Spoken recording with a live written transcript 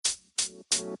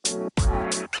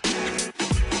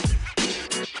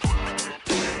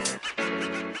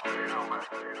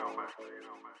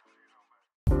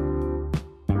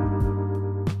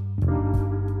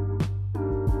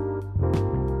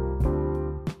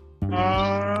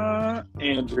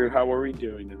Andrew, how are we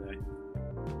doing today?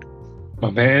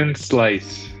 My man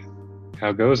Slice.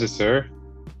 How goes it, sir?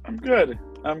 I'm good.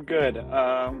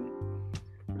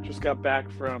 Just got back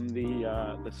from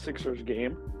the Sixers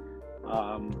game,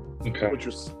 Okay.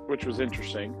 which was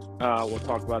interesting. We'll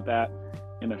talk about that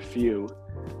in a few.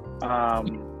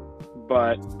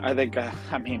 But I think,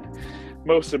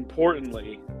 most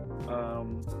importantly,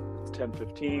 it's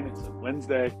 10:15. It's a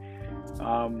Wednesday.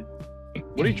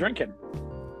 What are you drinking?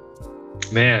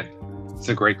 Man, it's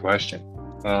a great question.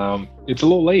 It's a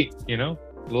little late, A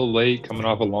little late coming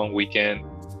off a long weekend.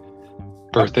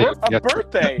 Birthday.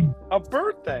 A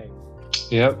birthday.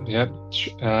 Yep.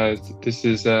 This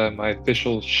is my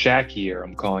official Shaq year,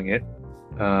 I'm calling it.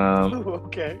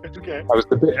 Okay.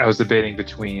 I was debating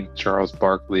between Charles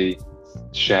Barkley,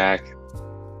 Shaq.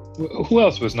 Who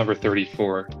else was number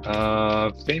 34?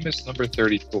 Famous number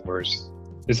 34s.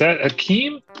 Is that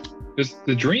Hakeem? Is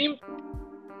the Dream?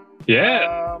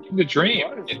 Yeah, the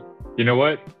Dream. You know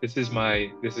what? This is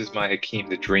my Hakeem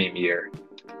the Dream year.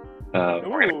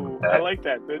 Ooh, I like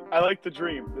that. I like the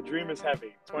Dream. The Dream is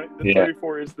heavy.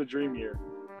 34 is the Dream year.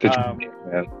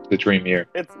 The Dream year.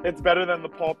 It's better than the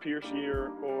Paul Pierce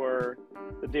year or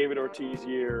the David Ortiz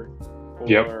year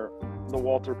or the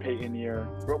Walter Payton year.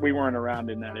 But we weren't around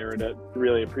in that era to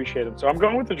really appreciate him. So I'm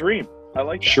going with the Dream. I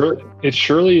like that. Sure, it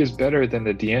surely is better than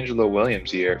the D'Angelo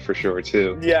Williams year for sure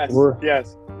too. Yes. So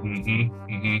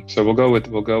we'll go with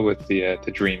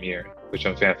the Dream year, which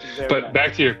I'm a fan. But nice.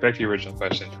 Back to your original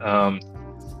question.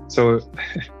 So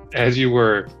as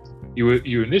you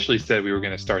initially said we were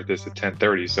going to start this at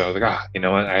 10:30. So I was like, you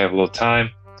know what? I have a little time.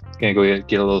 Gonna go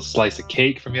get a little slice of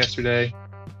cake from yesterday.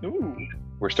 Ooh.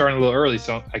 We're starting a little early,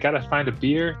 so I gotta find a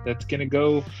beer that's gonna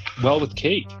go well with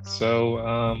cake. So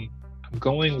I'm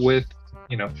going with,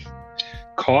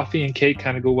 coffee and cake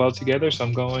kind of go well together. So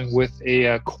I'm going with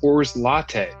a Coors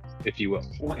latte, if you will.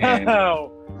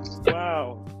 Wow.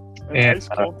 Nice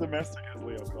cold domestic, as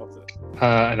Leo calls it.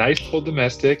 A nice cold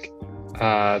domestic.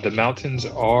 The mountains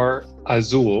are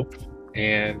azul,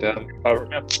 and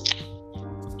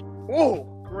oh,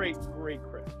 great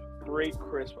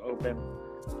crisp open.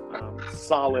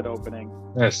 Solid opening.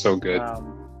 That's so good.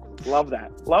 Love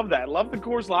that. Love the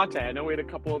Coors latte. I know we had a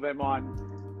couple of them on.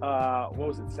 What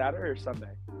was it, Saturday or Sunday?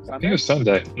 I think it was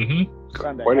Sunday. Mm-hmm.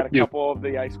 Sunday. I had a couple of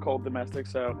the ice cold domestic.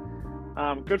 So,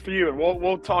 good for you. And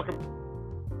we'll talk.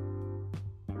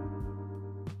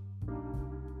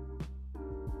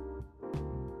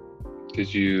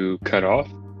 Did you cut off?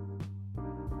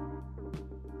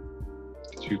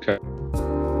 Did you cut?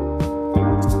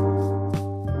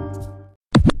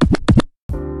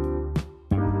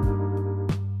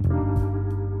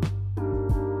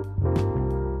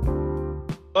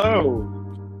 Hello.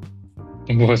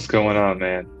 What's going on,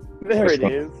 man? There it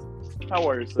is. How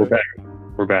are you, sir?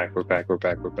 We're back. We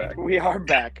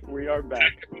are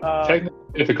back. Technical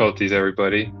difficulties,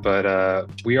 everybody, but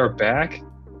we are back.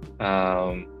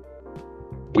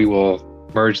 We will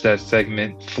merge that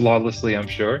segment flawlessly, I'm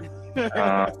sure.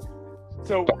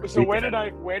 So where did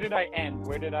I end?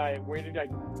 Where did I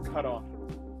cut off?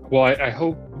 Well, I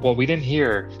hope. Well,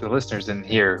 the listeners didn't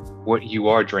hear what you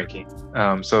are drinking.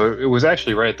 So it was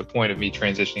actually right at the point of me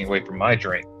transitioning away from my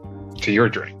drink to your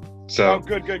drink. So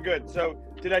good. So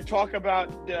did I talk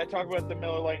about the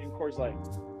Miller Lite and Coors Light?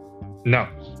 No.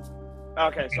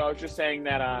 Okay, so I was just saying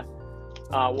that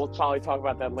we'll probably talk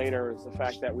about that later. Is the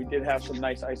fact that we did have some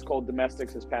nice ice cold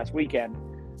domestics this past weekend.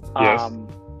 Yes.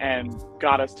 And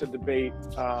got us to debate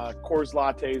Coors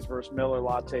lattes versus Miller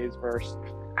lattes versus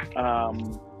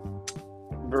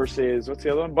what's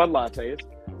the other one? Bud lattes.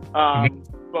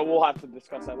 But we'll have to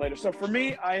discuss that later. So for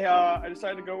me, I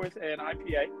decided to go with an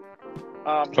IPA,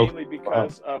 mainly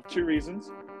because of two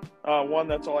reasons. One,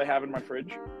 that's all I have in my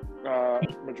fridge,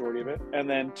 majority of it, and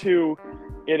then two,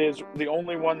 it is the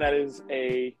only one that is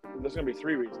there's going to be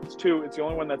three reasons. Two, it's the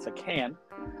only one that's a can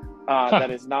that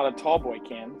is not a tall boy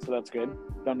can, so that's good.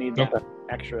 Don't need that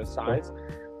extra size.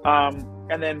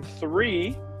 And then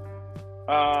three,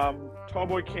 tall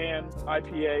boy can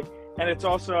IPA, and it's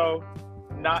also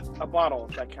not a bottle.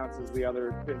 That counts as the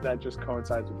other. That just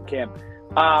coincides with the can.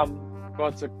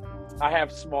 But I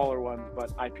have smaller ones,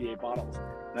 but IPA bottles,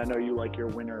 and I know you like your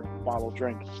winter bottle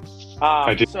drink.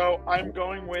 I do. So I'm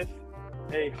going with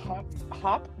a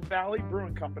Hop Valley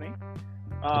Brewing Company,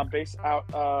 based out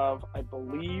of, I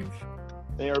believe,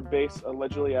 They are based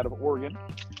allegedly out of Oregon.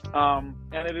 And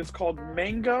it is called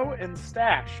Mango and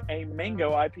Stash, a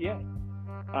mango IPA.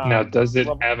 Now, does it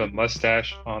have a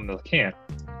mustache on the can?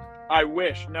 I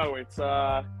wish. No, it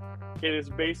is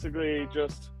basically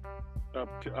just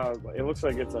it looks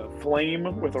like it's a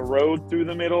flame with a road through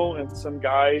the middle and some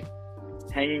guy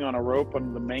hanging on a rope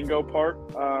on the mango part.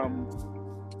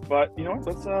 But you know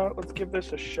what? Let's give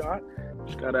this a shot.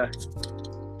 Just gotta.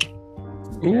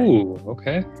 Okay. Ooh,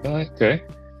 okay, okay.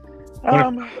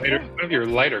 One of your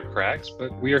lighter cracks,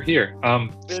 but we are here.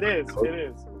 It is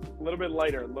a little bit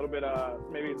lighter, a little bit.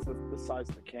 Maybe it's the size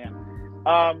of the can.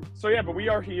 So yeah, but we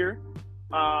are here.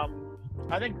 I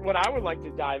think what I would like to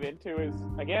dive into is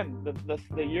again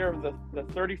the year of the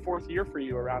 34th year for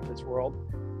you around this world.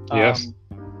 Yes.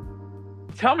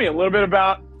 Tell me a little bit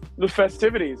about the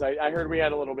festivities. I heard we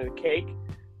had a little bit of cake.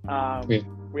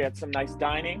 We had some nice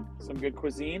dining, some good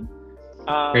cuisine.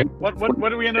 What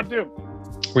did we end up doing?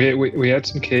 We had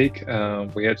some cake.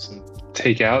 We had some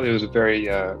takeout. It was a very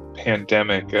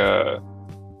pandemic, as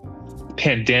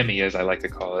I like to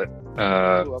call it,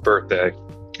 birthday.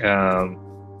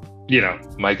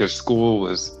 Micah's school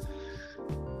was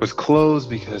closed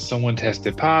because someone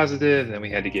tested positive, and then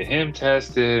we had to get him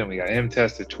tested, and we got him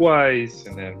tested twice,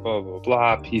 and then blah blah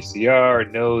blah,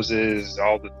 PCR, noses,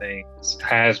 all the things,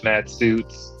 hazmat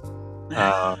suits.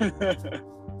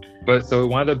 But so it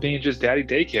wound up being just daddy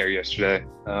daycare yesterday.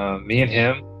 Me and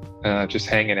him just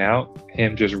hanging out,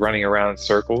 him just running around in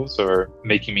circles or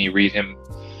making me read him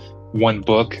one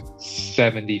book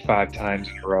 75 times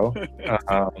in a row.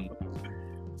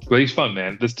 But he's fun,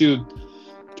 man. This dude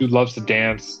loves to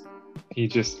dance.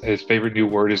 His favorite new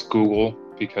word is Google,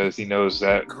 because he knows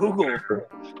that Google.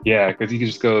 Yeah, because he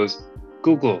just goes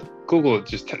Google,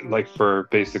 just like for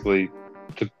basically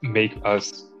to make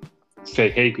us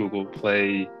say, hey Google,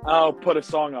 play. Oh, put a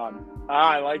song on.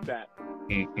 I like that.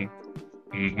 Jeez,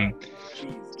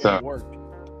 getting worked.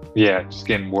 Yeah, just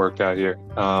getting worked out here.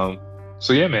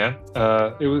 So yeah, man,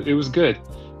 it was good.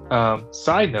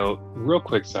 Real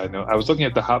quick side note, I was looking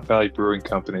at the Hop Valley Brewing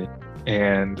Company,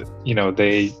 and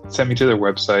they sent me to their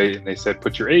website and they said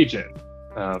put your age in.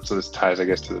 So this ties, I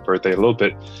guess, to the birthday a little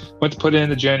bit. Went to put it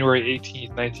in the January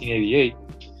 18th, 1988,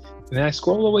 and then I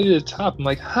scroll all the way to the top. I'm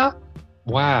like, huh?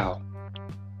 Wow.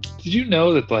 Did you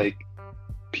know that like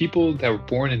people that were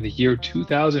born in the year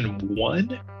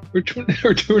 2001 are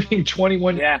turning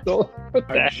 21 years old?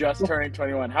 Are just turning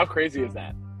 21. How crazy is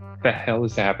that? What the hell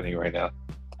is happening right now?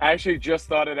 I actually just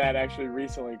thought of that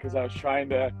recently because I was trying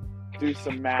to do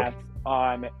some math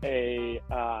on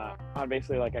on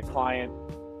basically like a client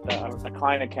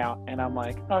account, and I'm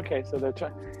like, okay, so they're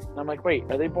and I'm like, wait,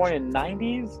 are they born in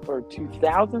 90s or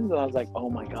 2000s? And I was like, oh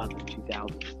my god, they're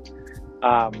 2000s.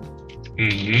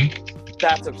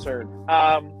 That's absurd.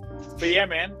 But yeah,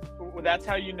 man, that's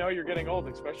how you know you're getting old,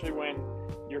 especially when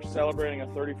you're celebrating a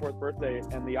 34th birthday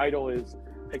and the idol is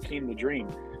Hakeem the Dream.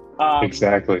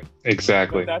 Exactly.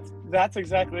 That's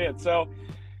exactly it. So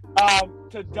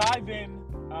to dive in,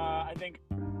 I think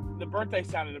the birthday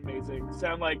sounded amazing.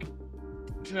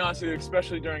 To be honest with you,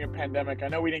 especially during a pandemic. I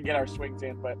know we didn't get our swings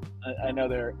in, but I know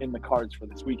they're in the cards for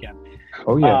this weekend.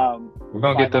 Oh yeah, we're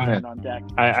gonna get them in. On deck.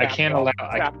 I can't allow.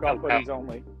 Tap golf buddies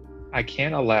only. I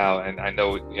can't allow, and I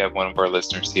know we have one of our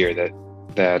listeners here that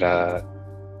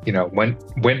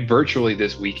went virtually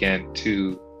this weekend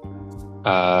to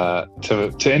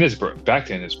Innisbrook, back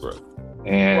to Innisbrook,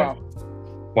 and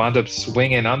wound up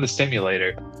swinging on the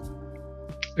simulator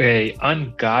a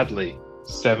ungodly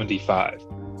 75.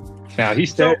 Now he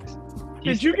said.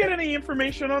 Did you get any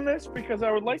information on this? Because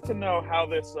I would like to know how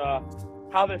this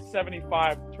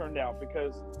 75 turned out.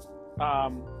 Because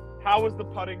how was the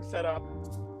putting set up?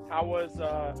 How was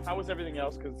everything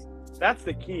else? Because that's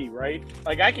the key, right?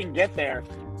 Like I can get there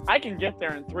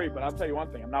in 3, but I'll tell you one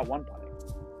thing: I'm not one putting.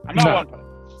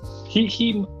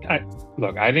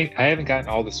 Look, I haven't gotten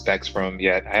all the specs from him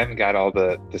yet. I haven't got all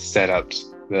the setups,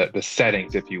 the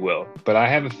settings, if you will. But I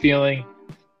have a feeling,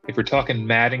 if we're talking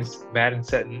Madden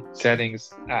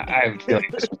settings, I have a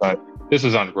feeling this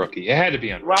was on rookie. It had to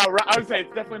be on rookie. Well, I would say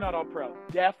it's definitely not all pro.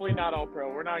 Definitely not all pro.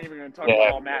 We're not even going to talk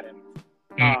about all Madden.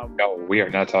 No, we are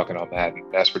not talking all Madden.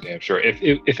 That's for damn sure. If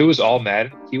it was all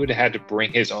Madden, he would have had to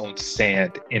bring his own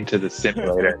sand into the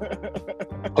simulator,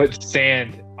 put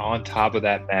sand on top of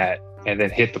that mat, and then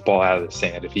hit the ball out of the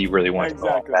sand if he really wanted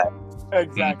to.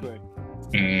 Exactly.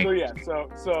 So yeah,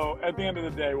 so at the end of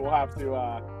the day, we'll have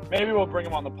to maybe we'll bring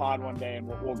him on the pod one day and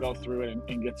we'll go through it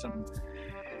and get some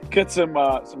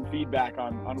feedback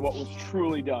on what was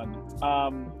truly done.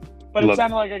 But it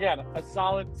sounded like, again, a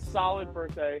solid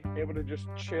birthday, able to just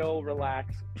chill,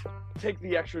 relax, take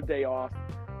the extra day off.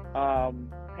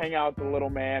 hang out with the little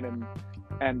man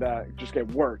and just get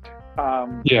worked.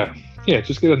 Yeah,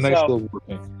 just get a nice little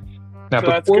working. Now, so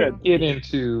that's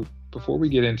good. Before we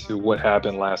get into what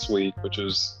happened last week, which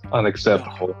was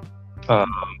unacceptable,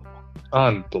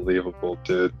 unbelievable,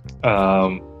 dude,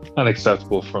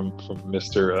 unacceptable from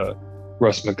Mr.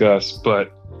 Russ McGuss.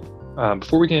 But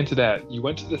before we get into that, you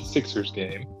went to the Sixers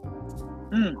game.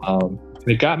 And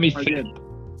it got me thinking.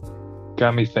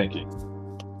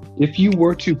 If you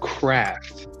were to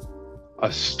craft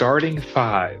a starting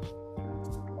five,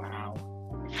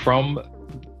 from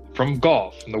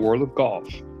golf, from the world of golf,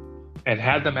 and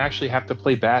had them actually have to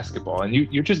play basketball, and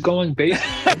you're just going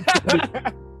basically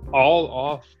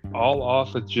all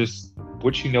off of just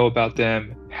what you know about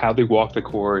them, how they walk the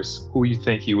course, who you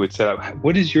think you would set up.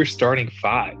 What is your starting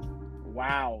five?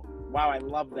 Wow, I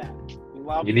love that.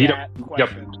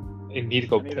 Question. You need to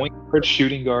go point guard,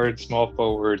 shooting guard, small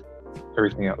forward,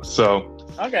 everything else. So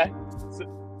okay.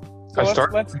 So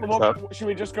let's should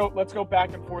we just go? Let's go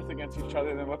back and forth against each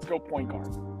other. Then let's go point guard.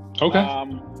 Okay.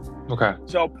 Okay.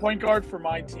 So point guard for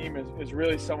my team is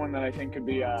really someone that I think could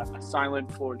be a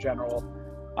silent floor general.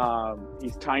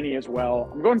 He's tiny as well.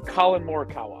 I'm going Colin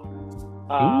Morikawa.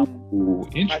 Ooh,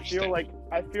 interesting.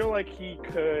 I feel like he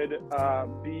could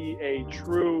be a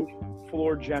true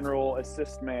floor general,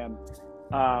 assist man.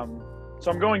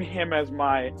 So I'm going him as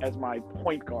my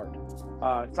point guard.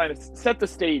 Trying to set the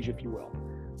stage, if you will.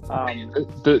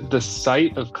 The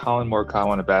sight of Colin Morikawa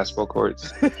on a basketball court,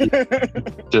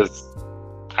 just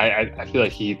I feel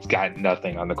like he's got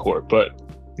nothing on the court, but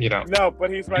No,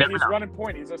 but he's running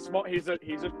point. He's a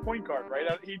point guard, right?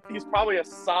 He's probably a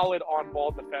solid on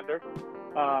ball defender.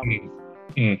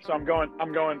 So I'm going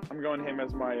him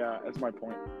as my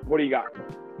point. What do you got?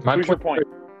 Who's your point?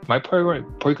 My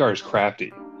point guard is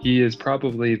crafty. He is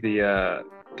probably the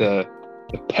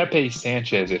Pepe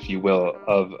Sanchez, if you will,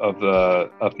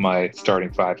 of my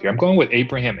starting five here. I'm going with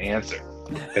Abraham Answer.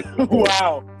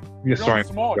 Wow. You're going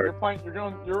small. You're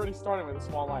already starting with a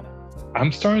small lineup.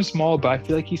 I'm starting small, but I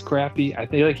feel like he's crafty. I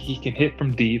feel like he can hit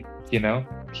from deep.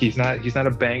 He's not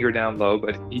a banger down low,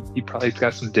 but he probably's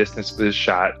got some distance with his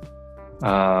shot.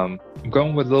 I'm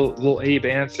going with little Abe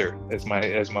Answer as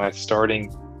my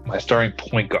starting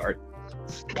point guard.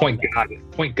 Point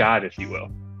guard, if you will.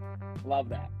 Love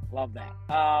that.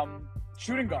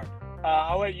 Shooting guard.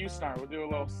 I'll let you start. We'll do a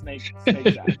little snake shot.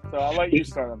 So I'll let you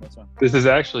start on this one. This is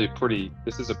actually a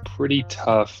pretty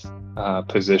tough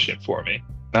position for me.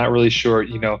 Not really sure.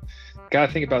 Got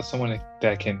to think about someone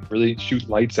that can really shoot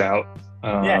lights out.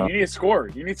 You need a scorer.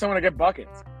 You need someone to get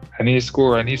buckets. I need a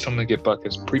scorer. I need someone to get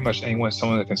buckets. Pretty much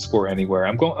someone that can score anywhere.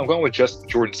 I'm going with just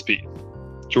Jordan Speed.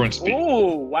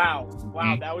 Oh, wow.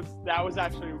 Mm-hmm. That was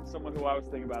actually someone who I was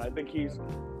thinking about. I think he's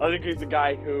the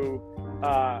guy who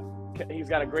he's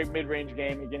got a great mid-range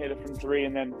game. He can hit it from three,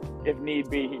 and then if need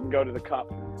be, he can go to the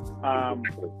cup.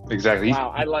 Exactly.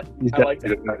 Wow, I like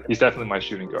that. He's definitely my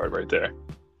shooting guard right there.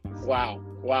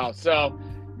 Wow. So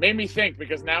made me think,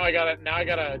 because now I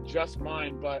gotta adjust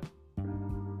mine, but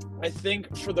I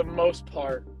think for the most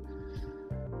part,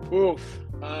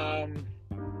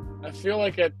 I feel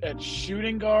like at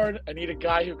shooting guard, I need a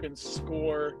guy who can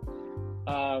score.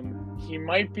 He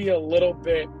might be a little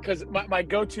bit, because my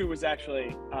go-to was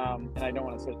actually, and I don't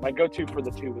want to say it, my go-to for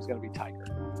the two was going to be Tiger.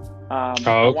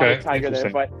 Okay. I wanted Tiger there,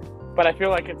 but I feel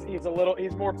like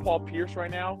he's more Paul Pierce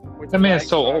right now. That man's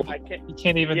so old. He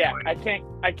can't even. Yeah, I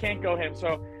can't go him.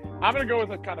 So I'm going to go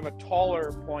with a kind of a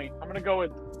taller point. I'm going to go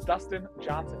with Dustin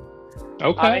Johnson.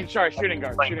 Okay. Shooting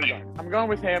guard. I'm going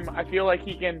with him. I feel like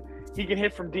he can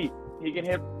hit from deep. He can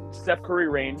hit Steph Curry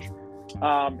range.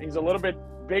 He's a little bit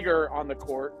bigger on the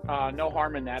court. No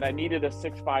harm in that. I needed a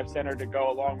 6'5" center to go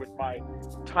along with my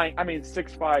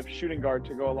 6'5" shooting guard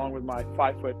to go along with my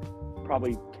 5',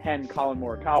 probably 10 Colin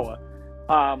Morikawa.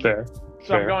 Fair. So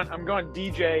fair. I'm going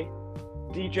DJ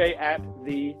at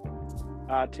the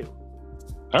 2.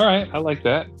 All right, I like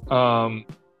that. I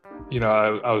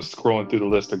was scrolling through the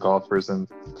list of golfers, and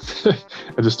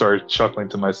I just started chuckling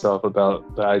to myself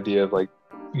about the idea of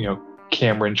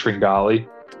Cameron Tringali,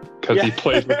 because he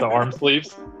plays with the arm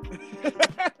sleeves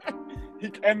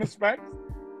and the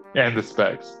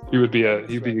specs. He would be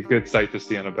a good sight to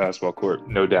see on a basketball court,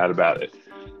 no doubt about it.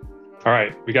 All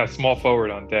right, we got small forward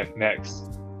on deck next.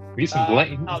 We need some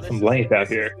length out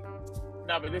here.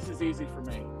 No, but this is easy for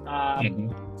me.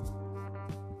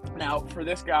 Now for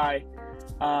this guy,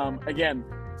 again,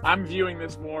 I'm viewing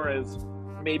this more as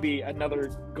maybe another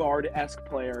guard-esque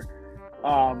player.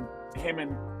 Him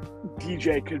and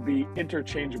DJ could be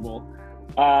interchangeable,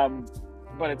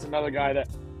 but it's another guy that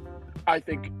I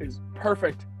think is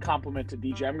perfect complement to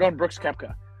DJ. I'm going Brooks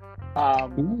Koepka.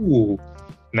 Ooh.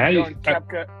 Now I'm you going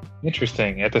Kepka.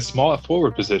 interesting at the small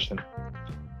forward position.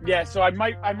 Yeah, so I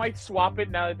might swap it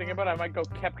now that I think about it. I might go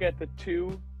Kepka at the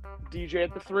 2, DJ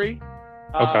at the 3.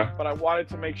 Okay. But I wanted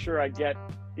to make sure I get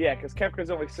because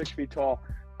Kepka's only 6 feet tall.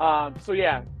 So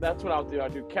yeah, that's what I'll do. I'll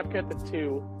do Kepka at the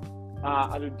 2.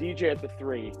 I'll do DJ at the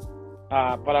 3.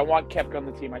 But I want Kepka on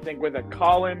the team. I think with a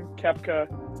Colin, Kepka,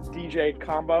 DJ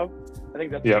combo, I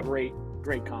think that's a great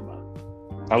combo.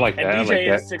 I like that. And DJ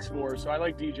I like is 6'4", so I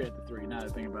like DJ at the 3 now that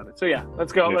I think about it. So yeah,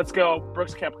 let's go. Let's go.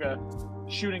 Brooks Koepka,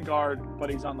 shooting guard, but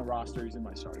he's on the roster. He's in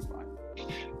my starting 5.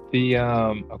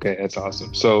 Okay, that's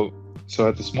awesome. So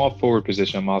at the small forward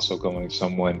position, I'm also going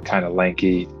someone kind of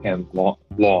lanky and real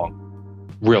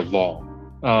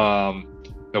long.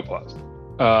 No pause.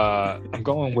 I'm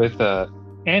going with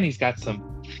and he's got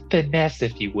some finesse,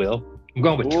 if you will. I'm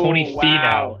going with Tony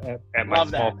Finau at my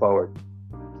small forward.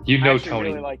 You know Tony.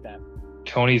 Really like that.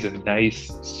 Tony's a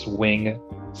nice swing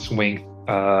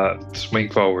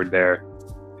forward there.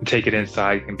 Can take it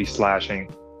inside, can be slashing.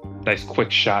 Nice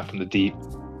quick shot from the deep.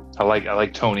 I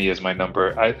like Tony as my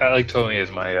number. I like Tony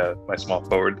as my my small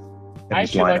forward. I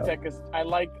actually like that because I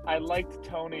liked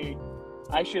Tony.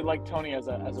 I actually like Tony as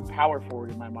a power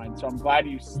forward in my mind. So I'm glad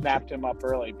you snapped him up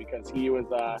early because he was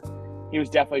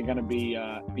definitely going to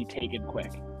be taken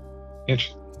quick.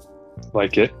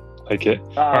 Like it.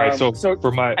 All right, so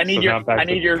for my I need your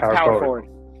power forward.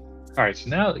 All right, so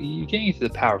now you're getting into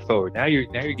the power forward. Now you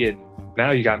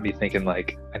got me thinking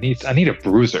like I need a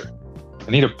bruiser. I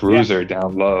need a bruiser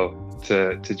down low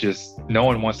to just no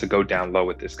one wants to go down low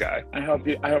with this guy. I hope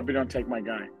you don't take my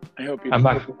guy. I hope you. I'm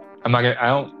not gonna. I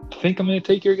don't think I'm gonna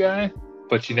take your guy,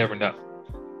 but you never know.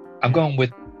 I'm going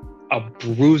with a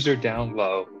bruiser down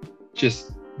low,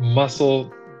 just been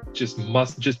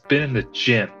in the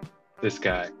gym. This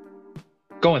guy.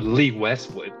 Going Lee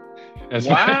Westwood.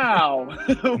 Wow.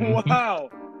 Wow.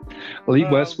 Lee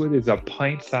Westwood is a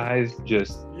pint-sized, you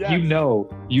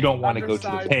don't want to go to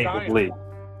the paint with Lee.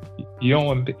 You don't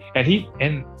want to be,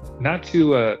 and not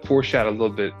to foreshadow a little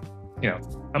bit,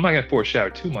 I'm not going to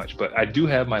foreshadow too much, but I do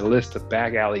have my list of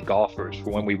back alley golfers for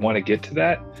when we want to get to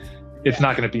that. It's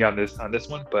not going to be on this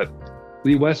one, but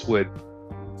Lee Westwood,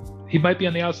 he might be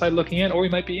on the outside looking in, or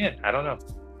he might be in. I don't know.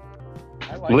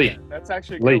 I like Lee. That. That's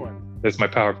actually a good one. That's my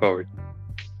power forward.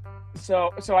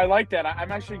 So I like that.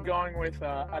 I'm actually going with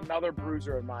another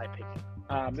bruiser in my opinion.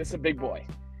 This is a big boy.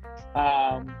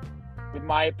 In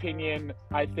my opinion,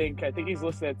 I think he's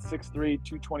listed at 6'3",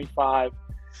 225.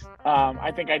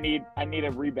 I think I need a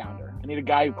rebounder. I need a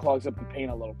guy who clogs up the paint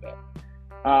a little bit.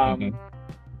 I'm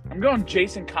going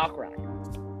Jason Cockcrack,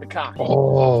 the Cock.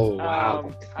 Oh, wow.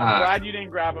 I'm glad you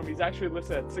didn't grab him. He's actually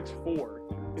listed at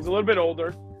 6'4". He's a little bit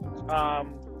older.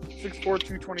 6'4",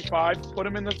 225. Put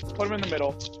him in the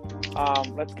middle.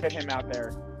 Let's get him out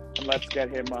there, and let's get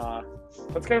him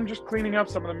just cleaning up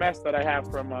some of the mess that I have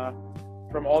from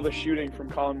all the shooting from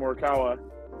Colin Morikawa,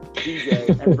 DJ,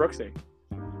 and Brooksy.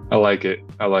 I like it.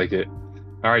 All right,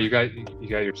 you got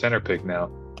your center pick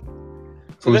now.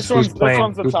 So who's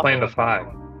playing the 5?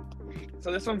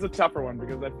 So this one's a tougher one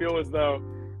because I feel as though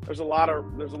there's a lot of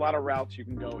routes you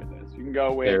can go with this. You can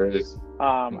go with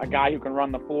a guy who can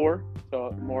run the floor,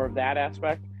 so more of that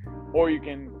aspect, or you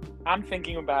can. I'm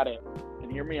thinking about it,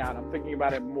 and hear me out. I'm thinking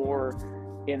about it more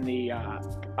in the.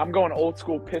 I'm going old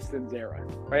school Pistons era,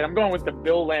 right? I'm going with the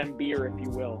Bill Laimbeer, if you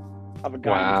will, of a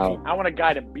guy. Wow. I want a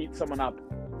guy to beat someone up,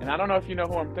 and I don't know if you know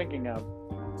who I'm thinking of,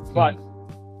 but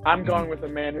I'm going with a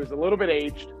man who's a little bit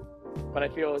aged, but I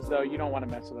feel as though you don't want to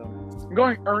mess with him. I'm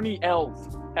going Ernie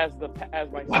Els as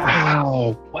my.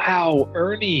 Wow,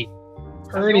 Ernie.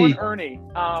 Ernie.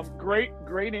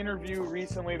 Great interview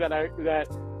recently that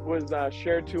was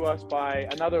shared to us by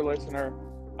another listener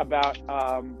about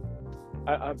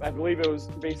I believe it was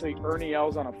basically Ernie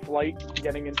Els on a flight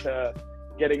getting into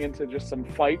just some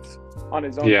fights on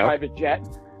his own private jet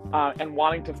and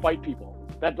wanting to fight people.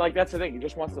 That's the thing. He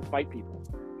just wants to fight people.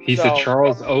 He's the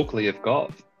Charles Oakley of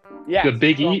golf. Yeah, the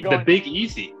Big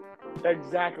Easy.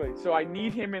 Exactly. So I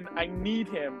need him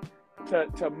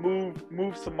to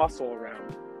move some muscle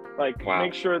around.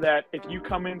 Make sure that if you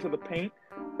come into the paint,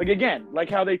 like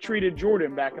how they treated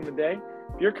Jordan back in the day,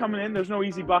 if you're coming in, there's no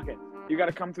easy bucket. You got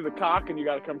to come through the cock and you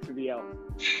got to come through the L.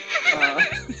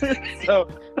 So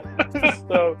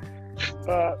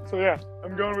yeah,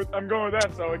 I'm going with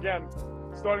that. So again,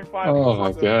 starting 5. Oh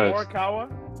my gosh. Morikawa,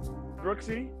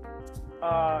 Brooksy,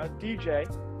 DJ,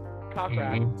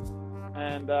 Cockcrack,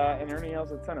 and Ernie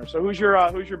Els at center. So who's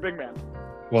your big man?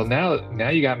 Well, now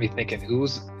you got me thinking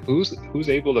who's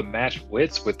able to match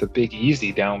wits with the Big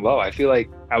Easy down low. I feel like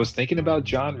I was thinking about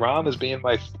John Rahm as being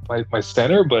my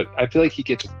center, but I feel like he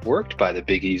gets worked by the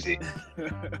Big Easy.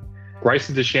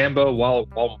 Bryson DeChambeau,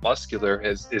 while muscular,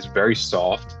 is very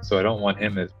soft, so I don't want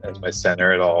him as my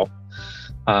center at all.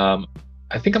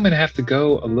 I think I'm going to have to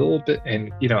go a little bit,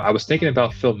 and I was thinking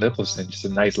about Phil Mickelson, just a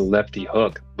nice lefty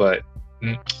hook, but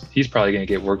he's probably going to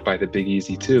get worked by the Big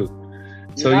Easy too.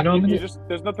 So there's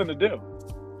nothing to do.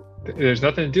 There's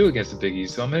nothing to do against the Big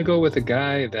Easy. So I'm going to go with a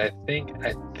guy that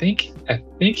I think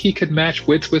he could match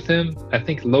wits with him. I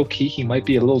think low key he might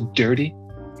be a little dirty.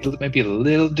 He might be a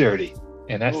little dirty,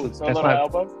 and that's my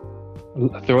elbows.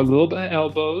 Throw a little bit of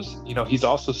elbows. He's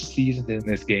also seasoned in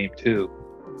this game too.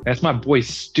 That's my boy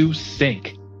Stu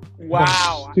Sink.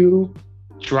 Wow. Stu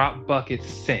drop bucket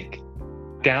sink.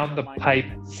 Down the pipe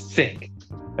sink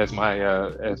as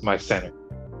my center.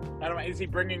 I don't know. Is he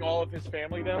bringing all of his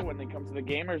family though when they come to the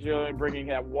game, or is he only bringing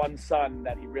that one son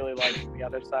that he really likes, and the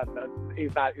other son that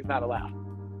he's not allowed?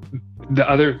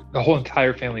 The whole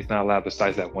entire family's not allowed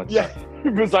besides that one son.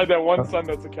 Yeah, besides that one son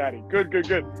that's a caddy. Good.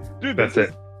 Dude, that's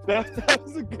it. That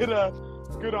was a good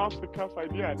off the cuff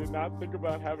idea. I did not think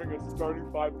about having a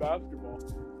starting 5 basketball.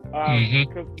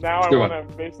 Because now I want to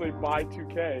basically buy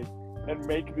 2K and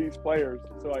make these players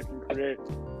so I can create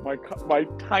my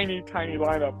tiny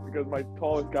lineup, because my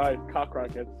tallest guy is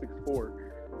Cockrock at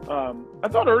 6'4". I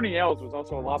thought Ernie Els was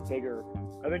also a lot bigger.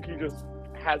 I think he just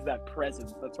has that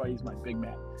presence. That's why he's my big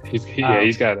man. He's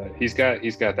got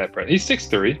that presence. He's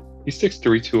 6'3". He's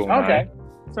 6'3", 209.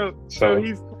 Okay.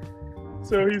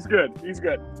 So he's good. He's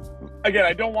good. Again,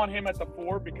 I don't want him at the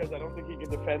 4 because I don't think he can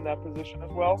defend that position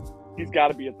as well. He's got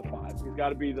to be at the 5. He's got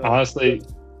to be the. Honestly,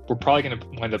 we're probably going to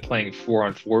wind up playing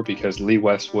 4-on-4 because Lee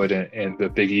Westwood and the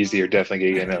Big Easy are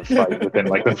definitely going to fight within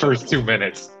like the first 2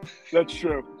 minutes. That's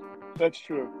true. So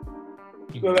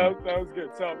that was good.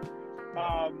 So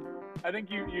I think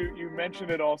you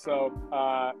mentioned it also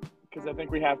because I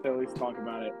think we have to at least talk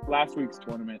about it. Last week's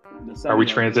tournament. Are we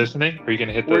transitioning? Are you going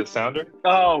to hit the sounder?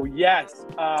 Oh, yes.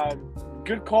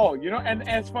 Good call. And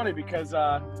it's funny because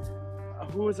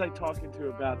who was I talking to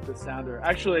about the sounder?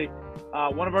 Actually,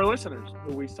 one of our listeners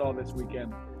who we saw this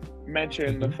weekend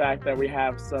mentioned the fact that we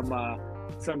have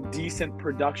some decent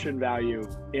production value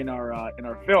in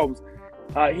our films.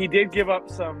 He did give up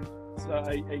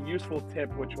a useful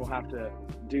tip, which we'll have to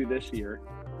do this year.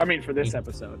 I mean, for this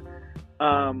episode.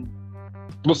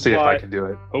 We'll see if I can do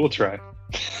it, but we'll try.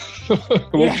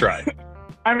 We'll try.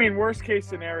 I mean, worst case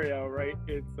scenario, right?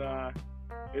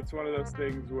 It's one of those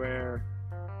things where,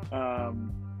 I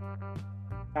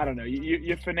don't know.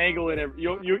 You finagle it.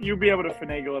 You'll be able to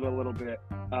finagle it a little bit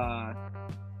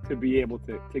to be able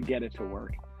to get it to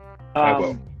work. I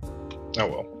will.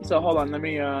 So hold on. Let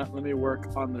me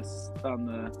work on this on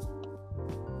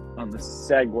the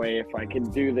segue if I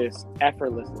can do this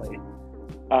effortlessly.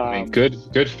 I mean,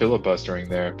 good filibustering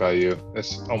there by you.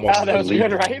 That's almost that was elite.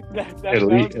 good, right?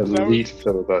 Elite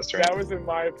filibustering. That was, in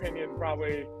my opinion,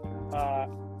 probably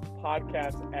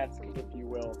podcast-esque, if you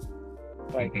will,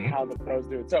 like how the pros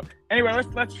do it. So anyway,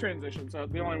 let's transition. So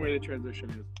the only way to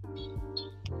transition is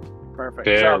perfect.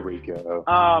 There we go.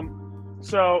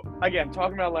 So again,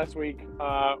 talking about last week,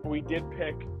 we did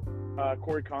pick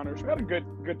Corey Connors, who had a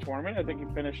good tournament. I think he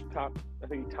finished top. I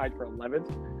think he tied for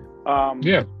 11th.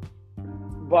 Yeah.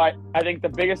 But I think the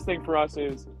biggest thing for us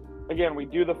is, again, we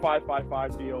do the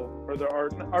 5-5-5 deal,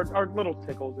 or our little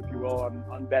tickles, if you will,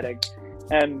 on betting.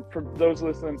 And for those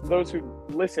who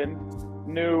listened,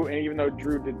 knew, and even though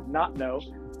Drew did not know,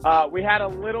 we had a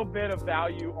little bit of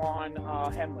value on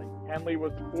Henley. Henley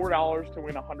was $4 to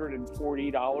win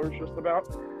 $140, just about.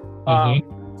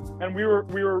 And we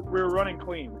were running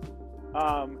clean.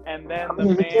 And then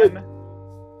the man.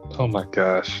 Oh my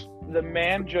gosh. The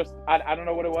man just, I don't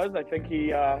know what it was. I think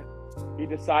he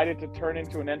decided to turn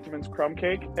into an Entenmann's crumb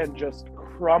cake and just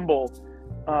crumble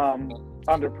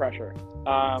under pressure.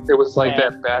 It was like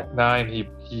that back nine.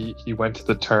 He went to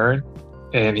the turn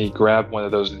and he grabbed one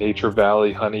of those Nature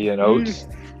Valley honey and oats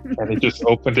and he just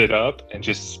opened it up and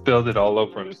just spilled it all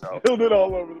over himself. Spilled it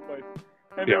all over the place.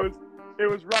 And it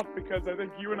was rough because I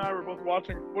think you and I were both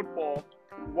watching football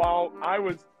while I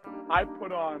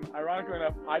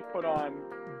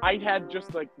had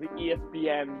just like the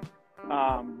ESPN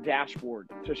dashboard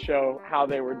to show how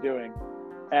they were doing.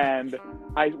 And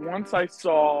once I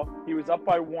saw he was up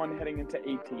by 1 heading into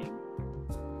 18.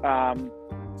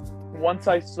 Once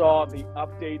I saw the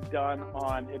update done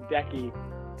on Hideki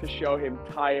to show him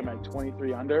tie him at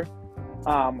 23 under.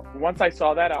 Once I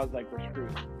saw that, I was like, we're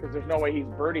screwed. Because there's no way he's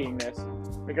birdieing this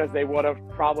because they would have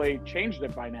probably changed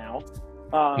it by now.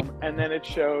 And then it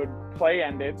showed play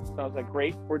ended. So I was like,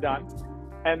 great, we're done.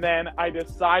 And then I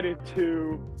decided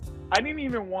I didn't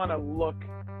even want to look.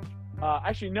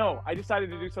 Actually, no, I decided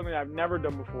to do something I've never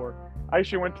done before. I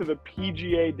actually went to the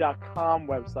PGA.com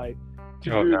website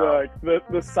to Oh, do no.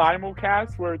 the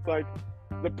simulcast where it's like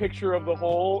the picture of the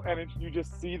hole and you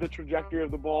just see the trajectory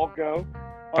of the ball go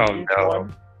on Oh, each no.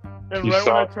 one. And You right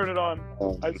when I saw. turn it on,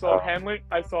 Oh, I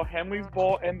saw Henley's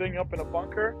ball ending up in a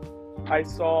bunker. I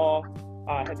saw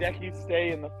Hideki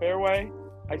stay in the fairway.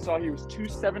 I saw he was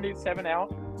 277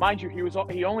 out. Mind you,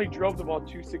 he only drove the ball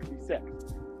 266.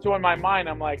 So in my mind,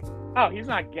 I'm like, oh, he's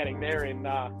not getting there in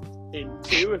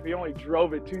two if he only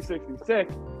drove it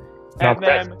 266. Not And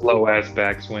that then slow ass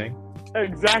backswing.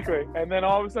 exactly. And then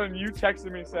all of a sudden, you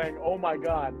texted me saying, "Oh my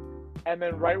god!" And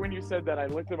then right when you said that, I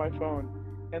looked at my phone,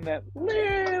 and that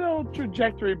little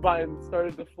trajectory button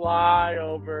started to fly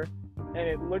over, and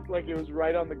it looked like it was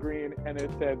right on the green, and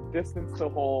it said distance to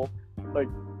hole like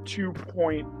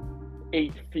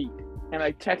 2.8 feet. And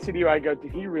I texted you. I go,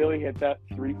 "Did he really hit that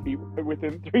 3 feet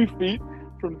within 3 feet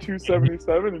from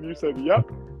 277?" And you said, "Yep."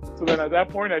 So then at that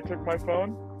point, I took my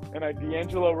phone and I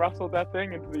D'Angelo Russelled that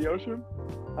thing into the ocean.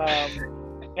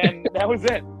 And that was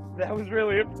it. That was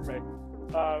really it for me.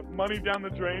 Money down the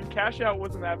drain. Cash out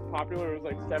wasn't that popular. It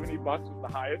was like $70 was the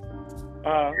highest.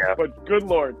 Yeah. But good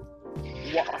Lord.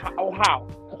 How?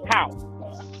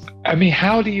 I mean,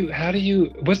 how do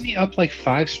you, wasn't he up like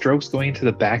 5 strokes going into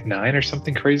the back nine or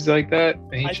something crazy like that?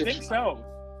 And I think so.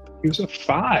 He was a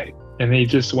 5. And he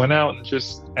just went out and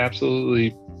just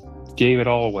absolutely gave it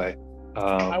all away.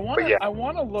 I want yeah.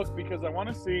 to look because I want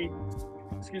to see.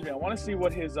 Excuse me. I want to see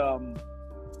what his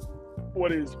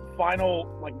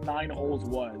final like 9 holes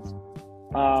was.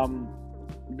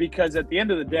 Because at the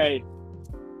end of the day,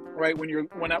 right when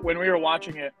we were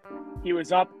watching it, he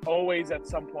was up always at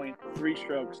some point 3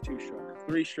 strokes, 2 strokes,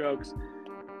 3 strokes,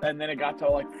 and then it got to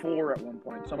like 4 at one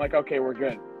point. So I'm like, okay, we're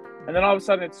good. And then all of a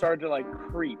sudden it started to like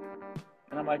creep,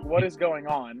 and I'm like, what is going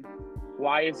on?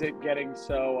 Why is it getting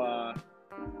so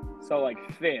like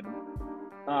thin?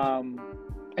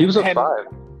 He was a 5.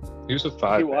 He was a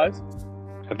 5. He was?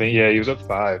 I think, yeah, he was up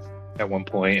 5 at one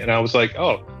point, and I was like,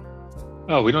 oh,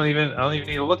 I don't even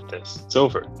need to look at this. It's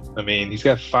over. I mean, he's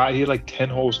got 5. He had like 10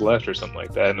 holes left or something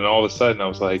like that, and then all of a sudden I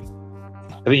was like,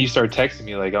 I think you started texting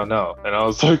me like, oh no, and I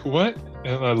was like, what?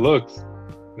 And I looked,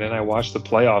 and then I watched the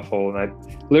playoff hole, and I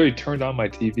literally turned on my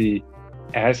TV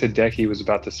as Hideki was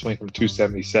about to swing from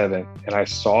 277, and I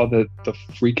saw the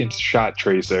freaking shot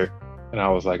tracer, and I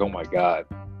was like, oh my god,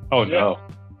 oh Yeah. no.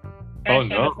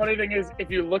 And the funny thing is, if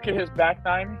you look at his back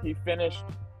nine, he finished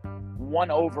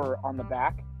 1 over on the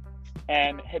back,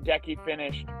 and Hideki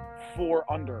finished 4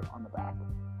 under on the back.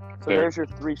 So there's your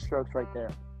 3 strokes right there.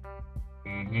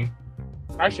 Mm-hmm.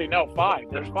 Actually, no,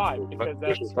 5. There's 5 because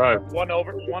that's 5. 1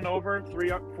 over,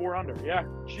 4 under. Yeah,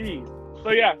 jeez. So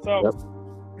yeah, Yep.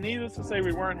 Needless to say,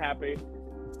 we weren't happy.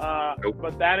 Nope.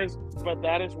 But that is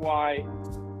why.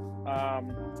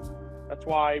 That's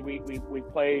why we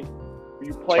play.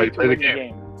 You play to win the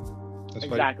game. That's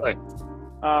exactly.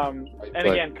 And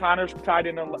again, Connor's tied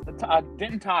in.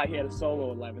 Didn't tie. He had a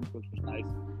solo 11th, which was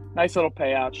nice. Nice little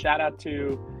payout. Shout out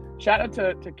to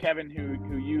Kevin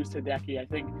who used Hideki. I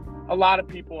think a lot of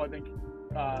people. I think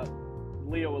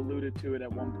Leo alluded to it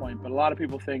at one point, but a lot of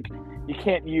people think you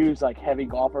can't use like heavy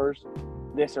golfers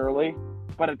this early.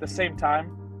 But at the same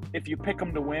time, if you pick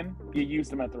them to win, you use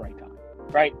them at the right time.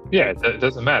 Right? Yeah, it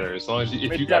doesn't matter as long as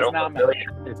if you got over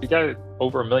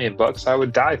 $1 million, I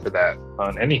would die for that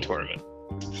on any tournament.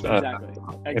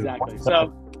 Exactly.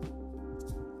 So,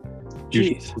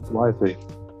 use wisely.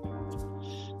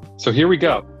 So here we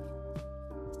go.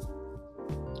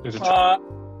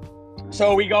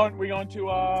 So we going to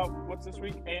what's this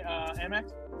week?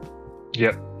 Amex.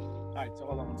 Yep. All right. So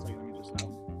hold on one second. Let me just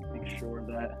make sure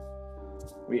that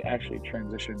we actually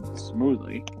transition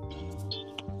smoothly.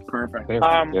 Perfect. There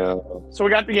we go. So we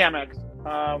got the Amex.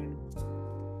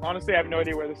 Honestly, I have no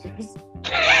idea where this is.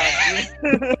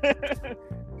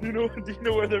 Do you know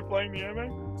where they're playing the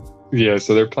Amex? Yeah,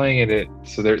 so they're playing it.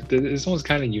 So this one's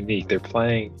kind of unique. They're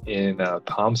playing in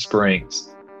Palm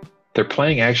Springs. They're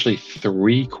playing actually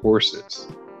 3 courses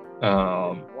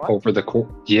over the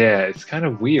course. Yeah, it's kind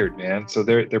of weird, man. So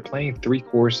they're playing 3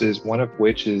 courses. One of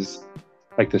which is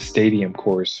like the stadium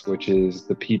course, which is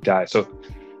the Pete Dye.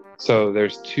 So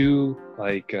there's 2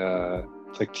 like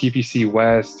it's like TPC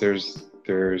West. There's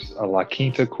a La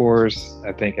Quinta course,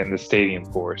 I think, and the stadium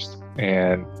course,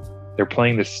 and they're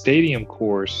playing the stadium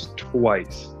course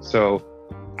twice. So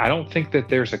I don't think that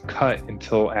there's a cut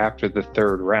until after the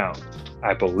 3rd round,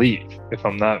 I believe, if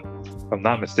I'm not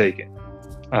mistaken.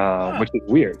 Which is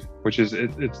weird. Which is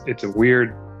it's a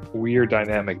weird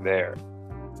dynamic there.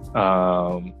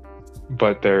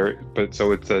 But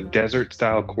so it's a desert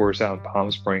style course out in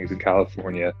Palm Springs in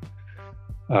California.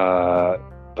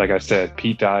 Like I said,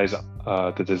 Pete Dye's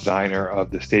the designer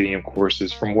of the stadium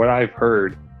courses. From what I've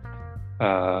heard,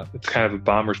 it's kind of a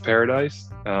bomber's paradise.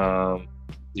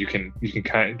 You can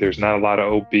kind of, there's not a lot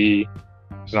of OB,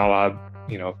 there's not a lot of,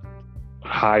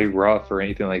 high rough or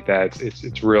anything like that.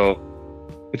 It's real.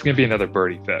 It's gonna be another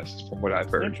birdie fest, from what I've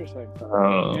heard. Interesting.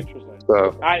 Interesting.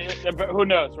 So, but who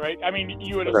knows, right? I mean,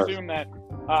 you would assume that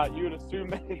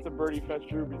it's a birdie fest,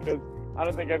 Drew, because I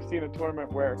don't think I've seen a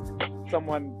tournament where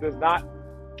someone does not,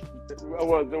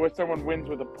 where someone wins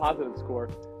with a positive score.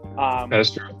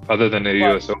 That's true. Other than the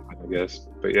U.S. Open, I guess.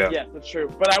 But yeah. Yes, that's true.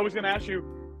 But I was going to ask you.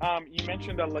 You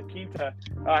mentioned a La Quinta.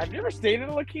 Have you ever stayed at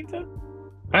a La Quinta?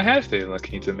 I have stayed in La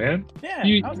Quinta, man. Yeah,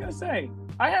 I was going to say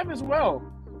I have as well.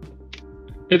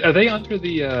 Are they under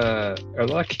the? Are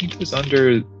La Quintas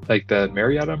under like the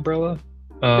Marriott umbrella?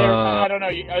 I don't know.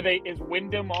 Is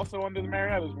Wyndham also under the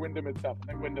Marriott? Or is Wyndham itself? I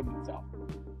think Wyndham itself.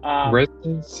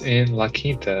 Residence in La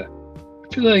Quinta.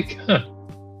 I feel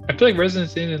like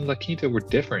Residence Inn and La Quinta were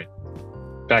different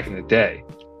back in the day.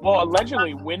 Well,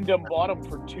 allegedly, Wyndham bought them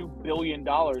for $2 billion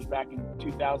back in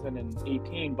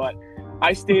 2018. But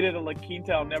I stayed at a La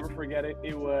Quinta. I'll never forget it.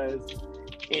 It was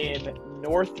in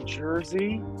North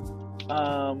Jersey.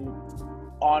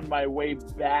 On my way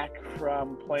back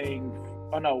from playing.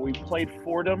 Oh no, we played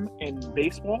Fordham in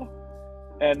baseball,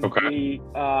 and we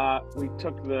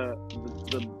took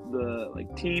the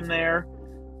like team there,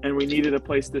 and we needed a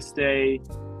place to stay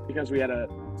because we had a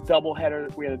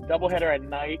doubleheader. We had a doubleheader at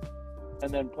night,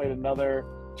 and then played another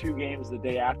 2 games the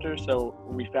day after. So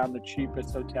we found the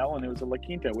cheapest hotel, and it was a La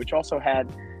Quinta, which also had,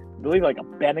 I believe, like a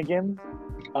Bennigan's.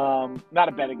 Not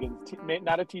a Bennigan's,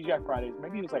 not a TGI Fridays.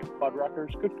 Maybe it was like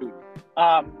Fuddruckers. Good food.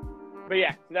 But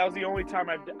yeah, so that was the only time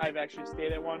I've actually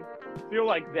stayed at one. I feel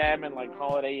like them and like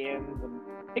Holiday Inns, and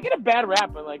they get a bad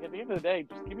rap, but like at the end of the day,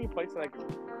 just give me a place that I can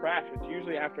crash. It's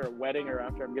usually after a wedding or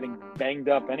after I'm getting banged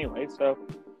up anyway. So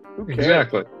who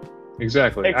cares?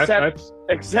 Exactly.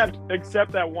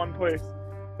 Except that one place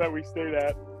that we stayed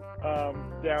at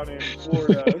down in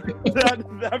Florida.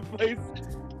 that place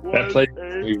was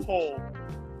a hole.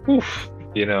 Oof,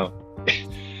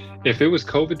 if it was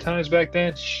COVID times back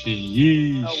then,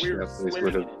 sheesh. We were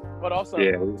swimming in it. But also,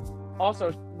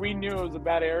 we knew it was a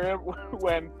bad area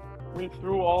when we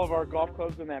threw all of our golf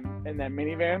clubs in that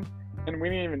minivan, and we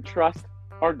didn't even trust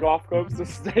our golf clubs to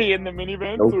stay in the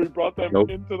minivan, so we brought them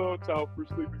into the hotel for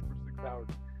sleeping for 6 hours.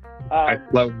 I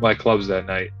slept with my clubs that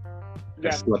night.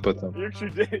 I slept with them. You actually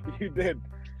did. You did.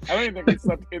 I don't even think we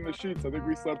slept in the sheets. I think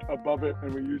we slept above it,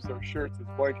 and we used our shirts as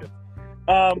blankets.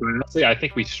 Honestly, I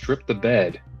think we stripped the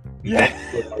bed. Yeah.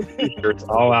 With our t-shirts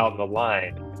all out in the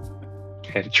line,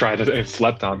 and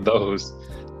slept on those.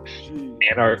 Jeez,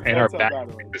 and our back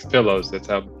pillows. That's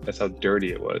how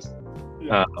dirty it was.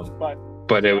 Yeah,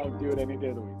 but it would do it any day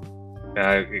of the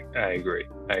week.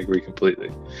 I agree completely.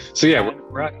 So yeah,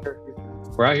 we're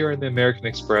out here in the American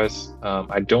Express.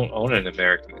 I don't own an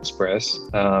American Express.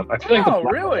 I feel like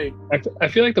really? I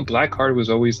feel like the black card was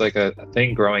always like a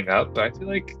thing growing up, but I feel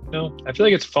like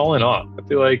it's fallen off. I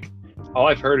feel like all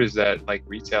I've heard is that like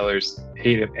retailers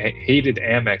hated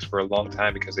Amex for a long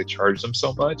time because they charged them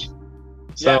so much.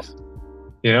 So,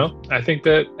 yes. I think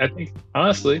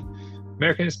honestly,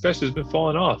 American Express has been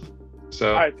falling off. So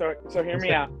all right, so hear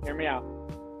me out.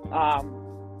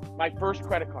 My first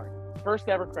credit card. First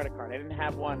ever credit card. I didn't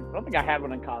have one. I don't think I had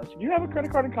one in college. Did you have a credit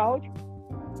card in college?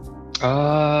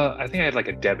 I think I had like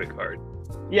a debit card.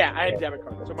 Yeah, I had a debit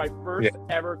card. So my first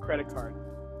ever credit card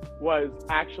was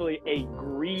actually a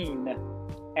green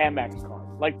Amex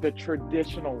card, like the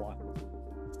traditional one.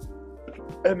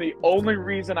 And the only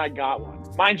reason I got one,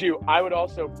 mind you, I would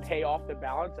also pay off the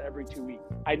balance every 2 weeks.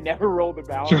 I never rolled the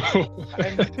balance.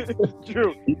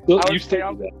 True.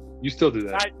 You still do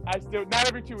that. I still, not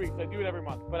every 2 weeks. I do it every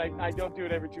month, but I don't do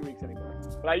it every 2 weeks anymore.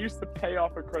 But I used to pay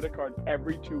off a credit card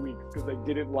every 2 weeks because I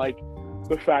didn't like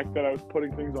the fact that I was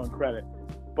putting things on credit.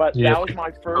 But that was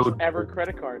my first ever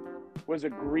credit card. Was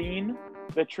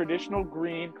the traditional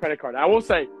green credit card. I will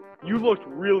say, you looked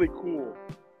really cool,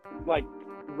 like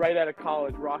right out of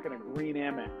college, rocking a green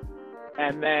Amex.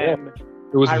 And then,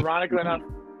 ironically enough,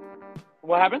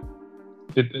 what happened?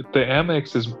 The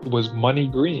Amex was money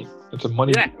green. It's a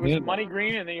money. Yeah, it was money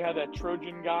green, and then you had that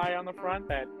Trojan guy on the front,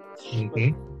 that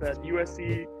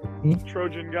USC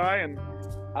Trojan guy, and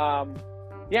I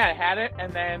had it.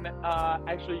 And then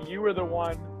actually, you were the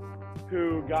one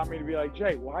who got me to be like,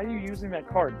 Jay, why are you using that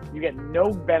card? You get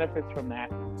no benefits from that.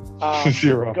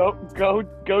 Zero.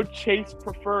 Go Chase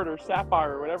Preferred or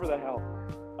Sapphire or whatever the hell.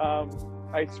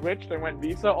 I switched and went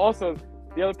Visa. Also,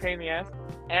 the other pain in the ass,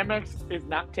 Amex is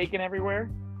not taken everywhere.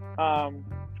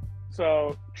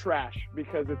 So trash,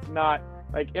 because it's not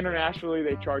like internationally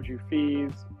they charge you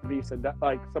fees, Visa,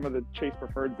 like some of the Chase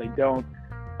Preferreds they don't.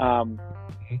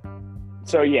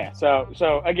 So yeah,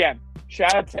 so again,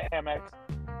 shout out to Amex.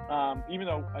 Even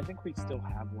though I think we still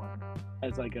have one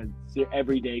as like a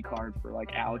everyday card for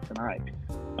like Alex and I,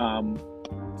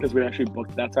 because we actually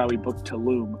booked. That's how we booked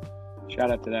Tulum.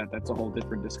 Shout out to that. That's a whole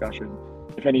different discussion.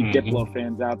 If any Diplo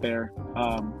fans out there,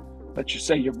 let's just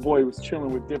say your boy was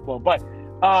chilling with Diplo. But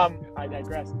I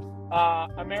digress.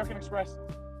 American Express,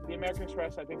 the American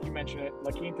Express. I think you mentioned it.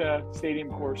 La Quinta Stadium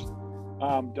course.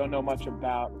 Don't know much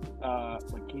about La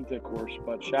Quinta course,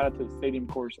 but shout out to the stadium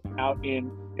course out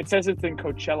in. It says it's in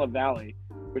Coachella Valley,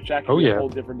 which that could be a whole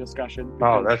different discussion.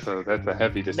 Oh, that's a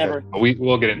heavy discussion.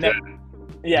 We'll get into that.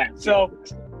 Yeah. So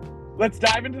let's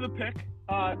dive into the pick.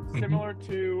 Similar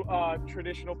to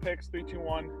traditional picks, 3, 2,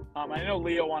 1. I know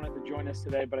Leo wanted to join us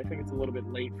today, but I think it's a little bit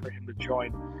late for him to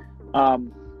join.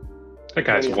 That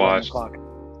guy's washed.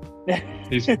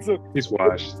 He's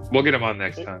washed. We'll get him on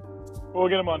next time. We'll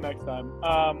get him on next time.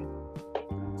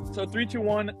 So 3, 2,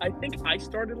 1. I think I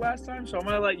started last time, so I'm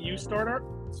gonna let you start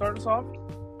us off.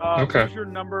 Okay. Who's your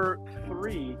number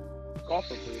 3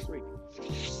 golfer for this week?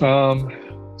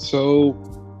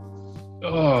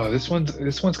 This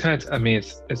one's kind of. I mean,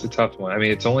 it's a tough one. I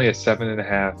mean, it's only a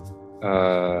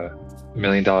 $7.5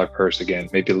 million purse again,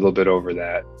 maybe a little bit over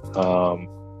that.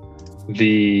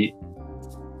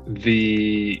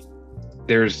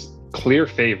 There's clear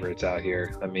favorites out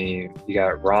here. I mean, you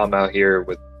got Rahm out here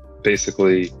with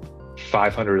basically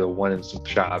 500 to 1 in some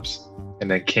shops, and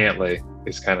then Cantlay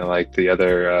is kind of like the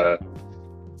other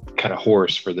kind of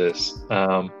horse for this.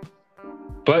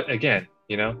 But again,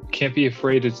 can't be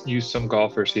afraid to use some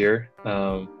golfers here.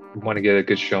 We want to get a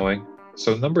good showing.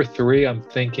 So number 3, I'm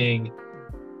thinking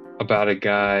about a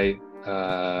guy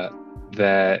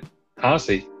that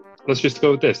honestly, let's just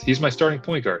go with this. He's my starting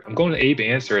point guard. I'm going to Abe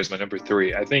Answer as my number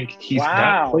 3. I think he's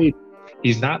not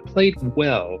played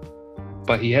well,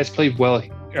 but he has played well.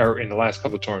 Or in the last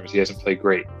couple of tournaments, he hasn't played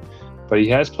great, but he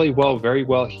has played very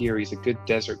well here. He's a good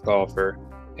desert golfer,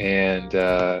 and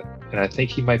I think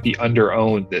he might be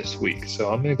under-owned this week. So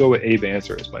I'm going to go with Abe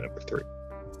Answer as my number 3.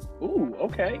 Ooh,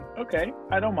 okay.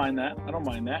 I don't mind that.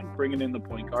 Bringing in the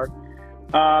point guard.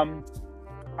 I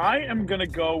am going to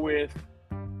go with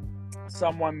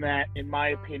someone that, in my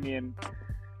opinion,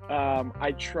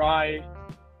 I try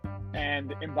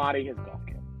and embody his golf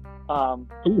game.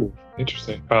 Ooh,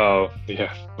 interesting. Oh,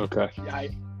 yeah. Okay.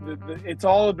 It's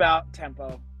all about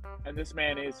tempo, and this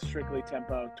man is strictly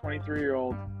tempo.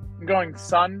 23-year-old. I'm going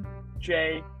Son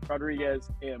Jay Rodriguez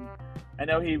Im. I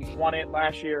know he won it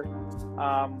last year.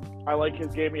 I like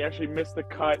his game. He actually missed the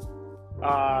cut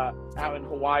out in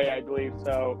Hawaii, I believe.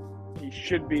 So he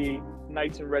should be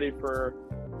nice and ready for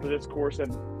this course.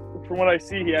 And from what I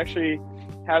see, he actually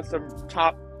has some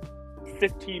top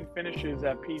 15 finishes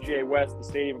at PGA West, the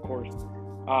stadium course,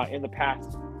 in the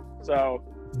past. So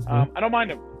I don't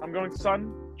mind him. I'm going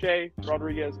Son Jay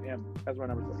Rodriguez Im as my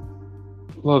number 3.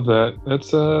 Love that.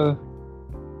 That's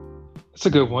a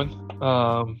good one.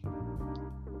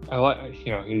 I like,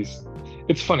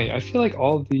 it's funny. I feel like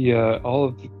all of the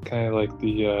kind of like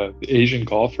the Asian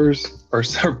golfers are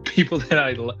people that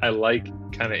I like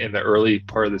kind of in the early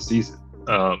part of the season.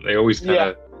 They always kind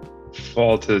of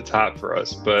fall to the top for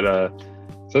us, but so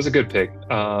that's a good pick.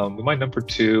 With my number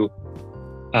 2,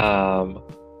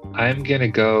 I'm gonna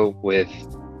go with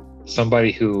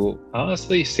somebody who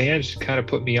honestly Sanj kind of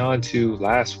put me on to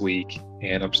last week,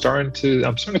 and I'm starting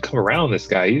to come around this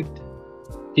guy.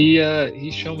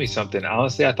 He showed me something.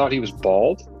 Honestly, I thought he was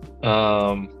bald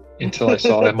until I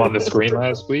saw him on the screen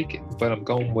last week. But I'm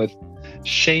going with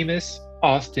Seamus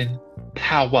Austin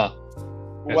Power.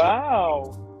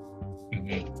 Wow.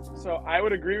 So I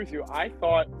would agree with you. I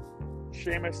thought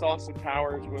Seamus Austin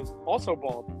Powers was also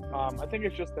bald. I think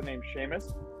it's just the name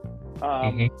Seamus.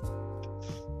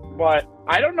 But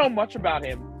I don't know much about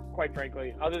him, quite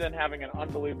frankly, other than having an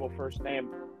unbelievable first name.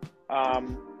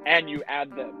 And you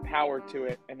add the power to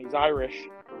it, and he's Irish.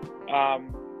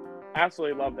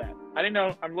 Absolutely love that. I didn't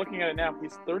know. I'm looking at it now.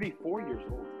 He's 34 years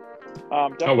old.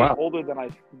 Definitely older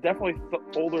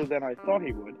than I thought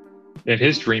he would. In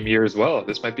his dream year as well.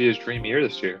 This might be his dream year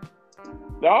this year.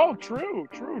 Oh, true.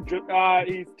 He's turning. FYI,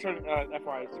 he's turning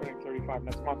 35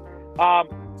 next month. Or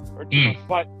 2 months.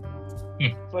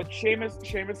 But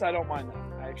Seamus, I don't mind that.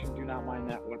 I actually do not mind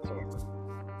that whatsoever.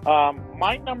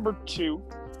 My number 2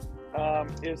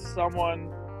 is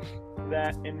someone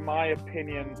that, in my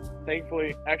opinion,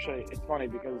 thankfully, actually, it's funny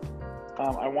because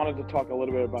I wanted to talk a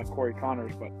little bit about Corey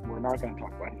Connors, but we're not going to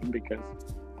talk about him because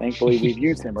thankfully we've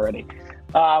used him already.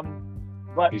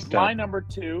 But my number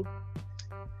 2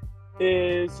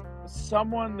 is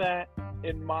someone that,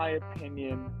 in my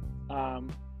opinion,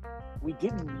 we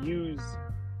didn't use.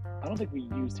 I don't think we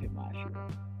used him last year.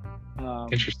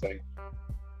 Interesting.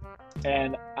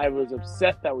 And I was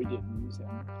upset that we didn't use him,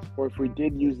 or if we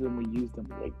did use him, we used him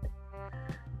late.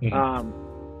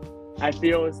 I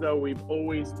feel as though we've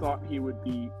always thought he would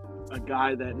be a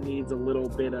guy that needs a little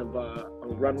bit of a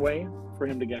runway for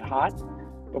him to get hot.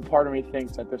 But part of me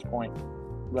thinks at this point,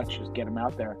 let's just get him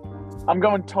out there. I'm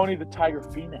going Tony the Tiger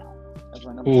Finau as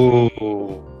my number 2.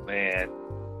 Oh man,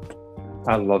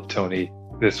 I love Tony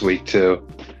this week too.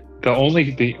 The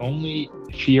only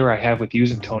fear I have with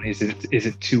using Tony is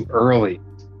it too early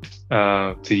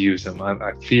to use him.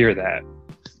 I fear that.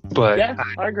 But yeah,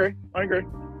 I agree.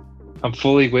 I'm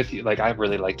fully with you. Like, I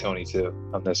really like Tony too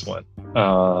on this one.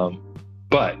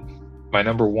 But my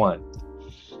number 1,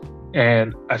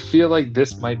 and I feel like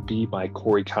this might be my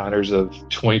Corey Connors of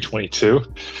 2022.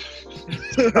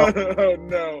 Oh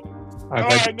no!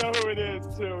 I know who it is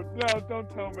too. No, don't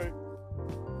tell me.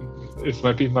 This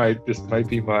might be my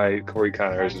Corey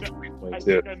Connors of 2022. I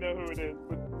think I know who it is.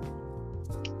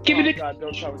 But... Give me God,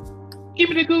 don't tell me. Give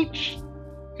me the gooch.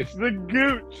 It's the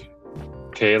gooch.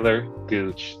 Taylor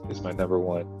Gooch is my number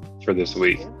 1 for this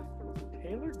week.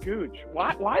 Taylor Gooch.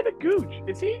 Why the gooch?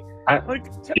 Is he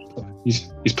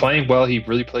he's playing well. He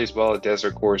really plays well at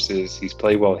desert courses. He's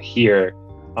played well here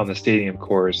on the stadium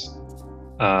course.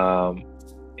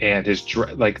 And his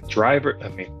driver. I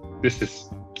mean, this is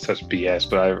such BS,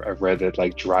 but I've read that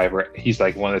driver. He's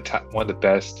one of the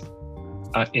best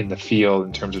in the field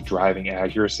in terms of driving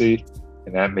accuracy,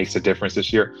 and that makes a difference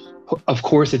this year. Of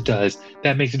course it does.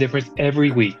 That makes a difference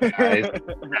every week, guys.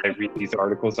 I read these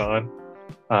articles on.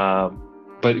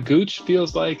 But Gooch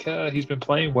feels like he's been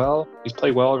playing well. He's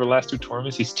played well over the last 2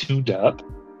 tournaments. He's tuned up.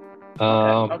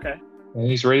 Okay. And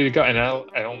he's ready to go. And I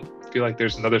don't feel like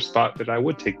there's another spot that I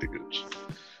would take the Gooch.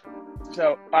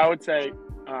 So I would say,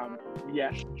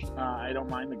 yes, I don't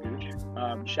mind the Gooch.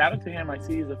 Shout out to him. I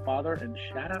see he's a father, and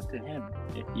shout out to him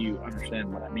if you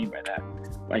understand what I mean by that,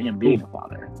 by him being a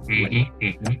father.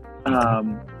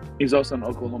 He's also an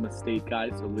Oklahoma State guy,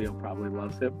 so Leo probably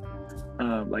loves him,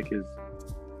 like his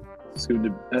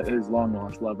long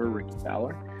lost lover, Ricky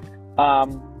Fowler.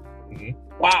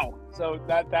 Wow. So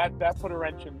that put a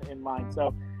wrench in mind.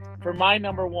 So for my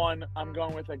number 1, I'm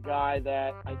going with a guy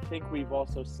that I think we've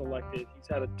also selected. He's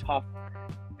had a tough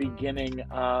beginning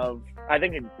of, I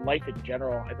think, in life in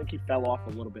general. I think he fell off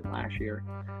a little bit last year.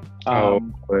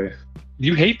 Boy.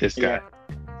 You hate this guy. Yeah.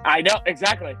 I know,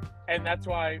 exactly. And that's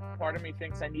why part of me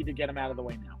thinks I need to get him out of the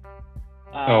way now.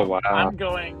 Oh, wow. I'm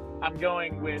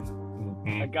going with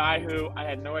a guy who I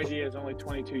had no idea is only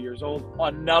 22 years old.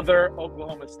 Another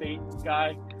Oklahoma State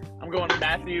guy. I'm going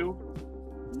Matthew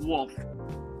Wolf.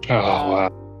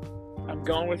 Wow. I'm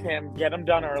going with him. Get him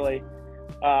done early.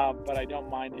 But I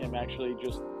don't mind him actually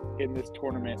just in this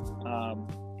tournament. I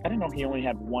didn't know he only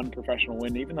had 1 professional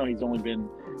win, even though he's only been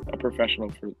a professional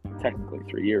for technically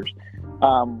 3 years.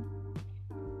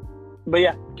 But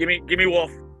yeah, give me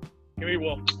Wolf. Give me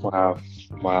Wolf.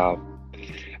 Wow.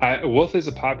 Wolf is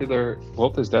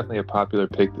definitely a popular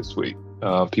pick this week.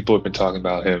 People have been talking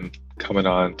about him coming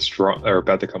on strong, or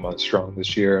about to come on strong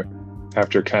this year,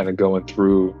 after kind of going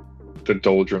through the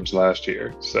doldrums last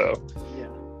year. So, yeah.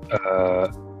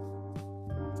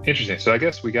 Interesting. So I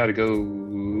guess we got to go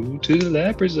to the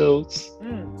lab results.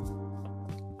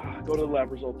 Go to the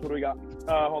lab results. What do we got?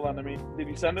 Hold on. Did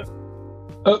you send it?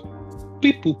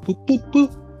 Beep, boop, boop, boop,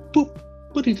 boop, boop.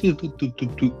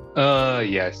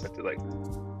 Yeah, I sent it like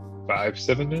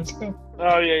 5-7 minutes ago.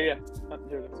 Oh yeah.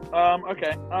 Here it is.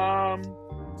 Okay.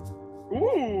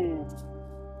 Ooh.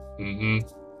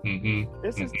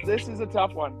 This is a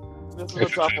tough one. It's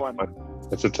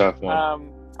a tough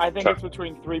one. I think it's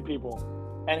between 3 people,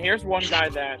 and here's one guy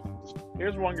that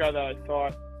I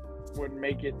thought would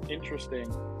make it interesting,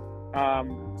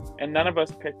 and none of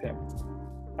us picked him.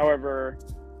 However,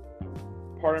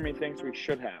 part of me thinks we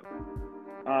should have.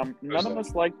 None of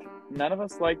us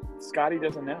liked Scotty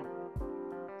Doesn't Know.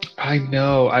 I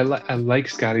know. I like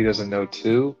Scotty Doesn't Know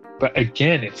too. But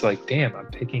again, it's like, damn, am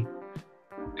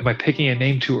I picking a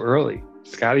name too early?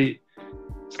 Scotty,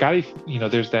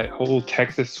 there's that whole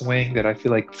Texas swing that I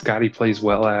feel like Scotty plays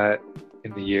well at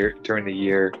during the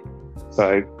year.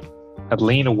 So I'd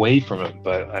lean away from him,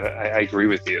 but I agree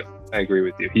with you.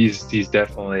 He's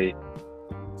definitely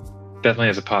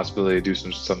has a possibility to do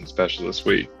something special this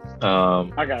week.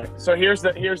 Okay, so here's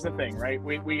the thing, right?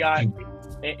 We got,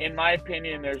 in my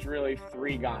opinion, there's really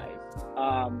 3 guys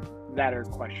that are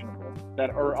questionable, that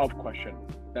are of question,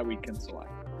 that we can select.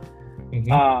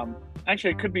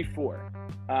 Actually, it could be 4.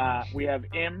 We have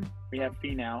Im, we have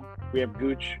Finau, we have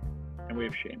Gooch, and we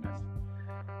have Sheamus.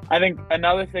 I think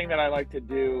another thing that I like to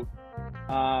do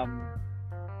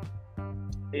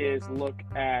is look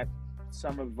at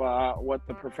some of what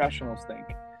the professionals think.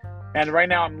 And right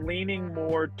now I'm leaning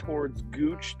more towards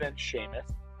Gooch than Sheamus.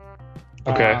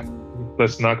 Okay.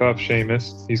 Let's knock off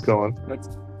Sheamus. He's gone.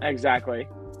 Exactly.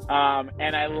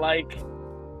 And I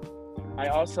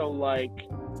also like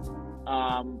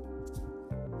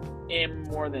him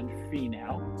more than Fee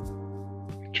now.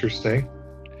 Interesting.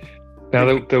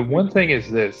 Now, the one thing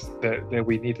is this that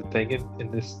we need to think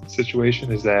in this situation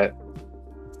is that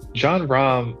John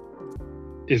Rahm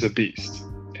is a beast,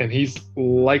 and he's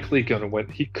likely going to win.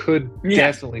 He could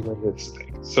definitely win this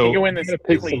thing. So he can win this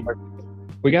clean.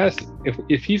 We got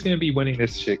if he's going to be winning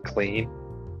this shit clean,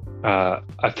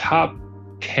 a top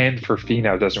 10 for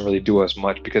Finau doesn't really do us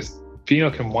much because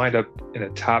Finau can wind up in a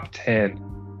top 10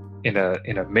 in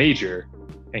a major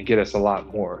and get us a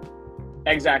lot more.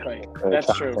 Exactly.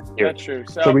 That's true. That's true.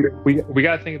 So we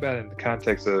got to think about it in the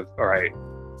context of, all right,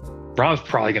 Rahm's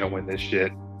probably going to win this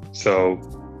shit. So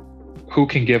who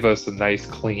can give us a nice,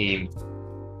 clean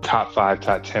top 5,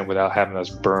 top 10 without having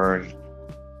us burn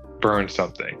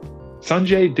something?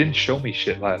 Sanjay didn't show me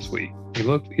shit last week. He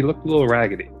looked a little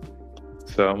raggedy.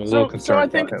 So I'm a little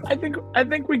concerned about him. I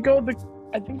think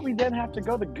we then have to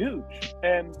go the Gooch.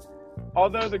 And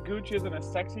although the Gooch isn't a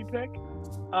sexy pick,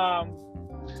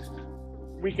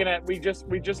 we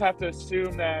just have to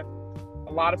assume that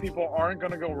a lot of people aren't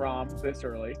going to go Rahm this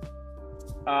early.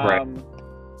 Right.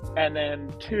 And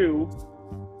then 2,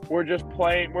 we're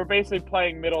basically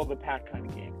playing middle of the pack kind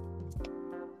of game.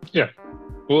 Yeah.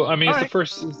 Well, I mean,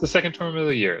 it's the second tournament of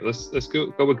the year. Let's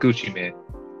go with Gucci Man.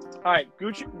 All right,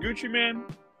 Gucci Man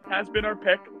has been our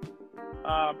pick.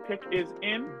 Pick is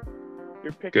in.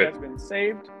 Your pick has been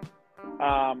saved.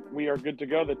 We are good to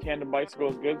go. The tandem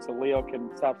bicycle is good, so Leo can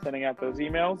stop sending out those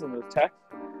emails and those texts.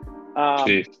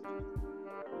 Jeez.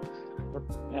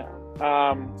 Yeah.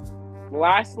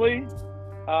 Lastly,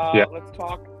 let's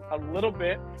talk a little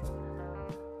bit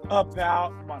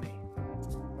about money.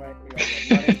 Right? We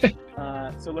got money.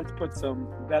 So let's put some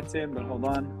bets in, but hold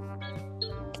on.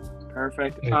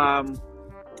 Perfect.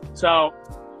 So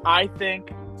I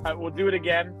think we'll do it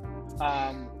again.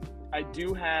 I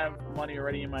do have money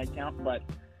already in my account, but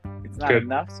it's not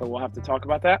enough, so we'll have to talk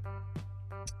about that.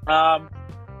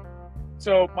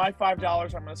 So my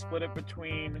 $5, I'm going to split it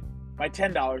between my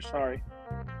 $10. Sorry,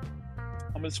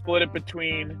 I'm going to split it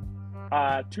between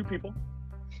 2 people.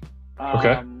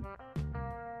 Okay.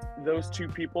 Those 2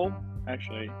 people,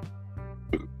 actually,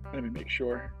 let me make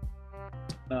sure.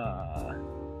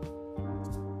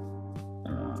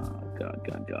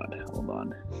 God, hold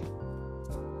on.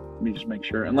 Let me just make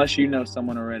sure. Unless you know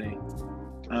someone already.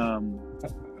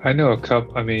 I know a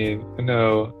couple. I mean, I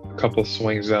know a couple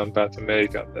swings I'm about to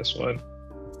make on this one.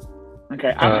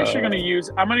 Okay, I'm actually going to use.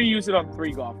 I'm going to use it on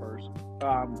 3 golfers.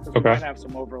 Because we might have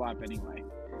some overlap anyway.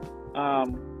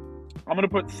 I'm going to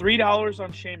put $3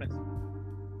 on Sheamus.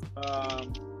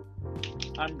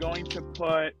 I'm going to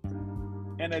put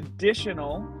an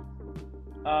additional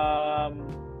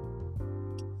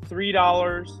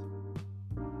 $3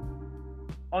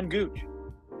 on Gooch.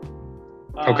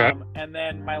 Okay. And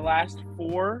then my last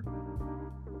 4,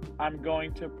 I'm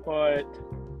going to put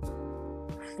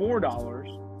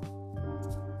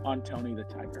 $4 on Tony the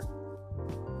Tiger.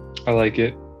 I like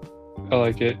it.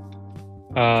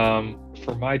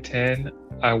 For my 10,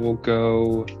 I will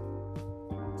go.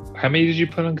 How many did you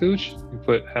put on Gooch? You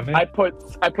put how many? I put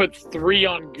 3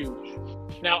 on Gooch.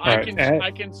 Now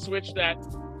I can switch that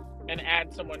and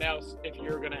add someone else if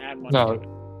you're going to add money to it.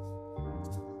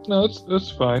 No,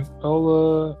 that's fine.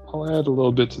 I'll add a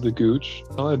little bit to the Gooch.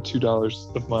 I'll add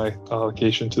 $2 of my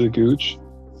allocation to the Gooch.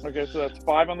 Okay, so that's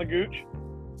 5 on the Gooch.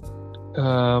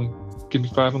 Give me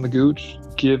 5 on the Gooch.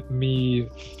 Give me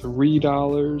 $3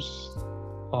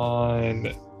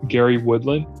 on Gary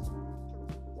Woodland.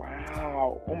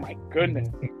 Wow! Oh my goodness.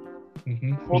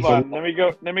 Mm-hmm. Hold on. Let me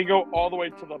go all the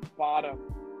way to the bottom.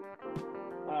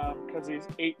 Because he's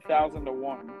 8,000 to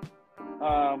 1.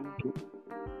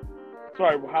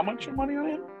 Sorry, how much money on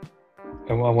him?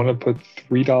 I want to put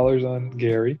 $3 on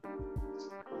Gary.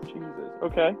 Jesus.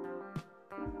 Okay.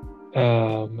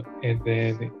 And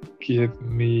then give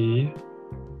me.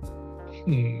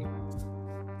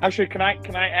 Actually, can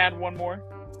I add one more?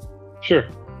 Sure.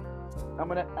 I'm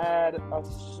gonna add a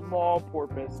small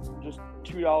porpoise, just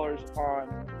 $2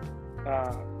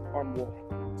 on Wolf.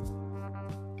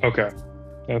 Okay,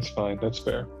 that's fine. That's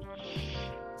fair.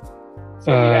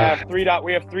 So we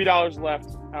have $3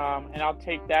 left, and I'll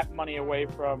take that money away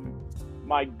from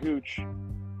my Gooch.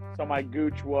 So my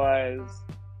Gooch was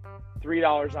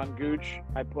 $3 on Gooch.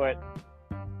 I put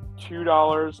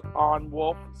 $2 on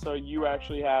Wolf, so you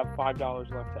actually have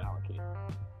 $5 left to allocate.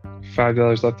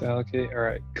 $5 left to allocate. All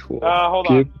right, cool. Hold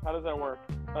on. How does that work?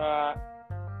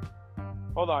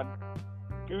 Hold on.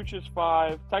 Gooch is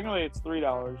 $5. Technically, it's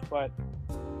 $3, but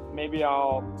maybe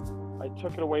I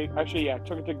took it away. Actually, yeah, I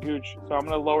took it to Gooch, so I'm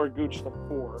gonna lower Gooch to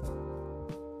 $4.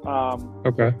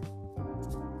 Okay.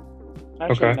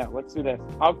 Actually, Okay. no. Let's do this.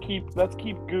 Let's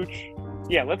keep Gooch.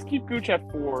 Yeah, let's keep Gooch at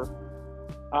 $4.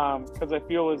 Because I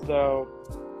feel as though,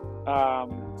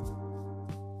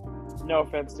 no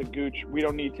offense to Gooch, we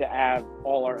don't need to have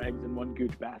all our eggs in one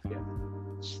Gooch basket.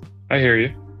 I hear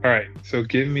you. All right, so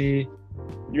give me.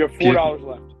 You have $4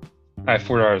 left. I have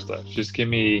 $4 left. Just give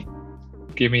me,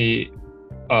 $4.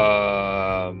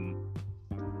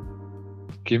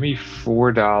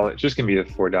 Just give me the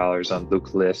 $4 on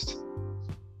Luke List.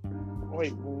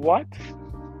 Wait, what?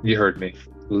 You heard me,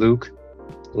 Luke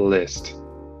List.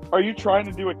 Are you trying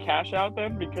to do a cash out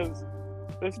then? Because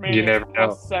this man You is never know.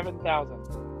 plus 7,000.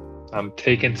 I'm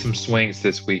taking some swings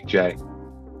this week, Jay.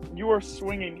 You are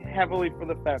swinging heavily for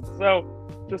the fence. So,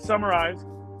 to summarize,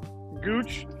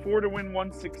 Gooch 4 to win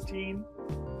 116,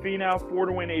 Finau 4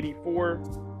 to win 84,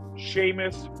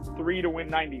 Seamus 3 to win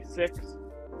 96,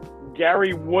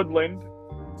 Gary Woodland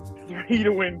 3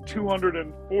 to win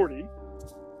 240,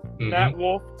 Matt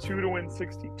Wolf 2 to win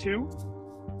 62,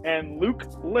 and Luke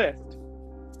List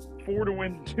 4 to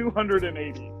win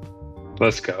 280.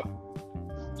 Let's go.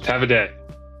 Have a day.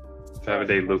 Have a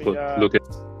day, Luke. Lucas.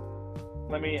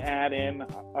 Let me add in.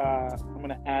 I'm going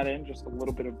to add in just a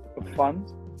little bit of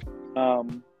funds.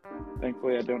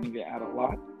 Thankfully, I don't need to add a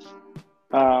lot.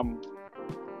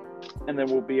 And then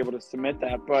we'll be able to submit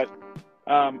that. But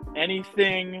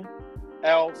anything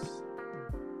else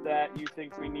that you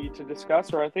think we need to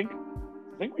discuss, or I think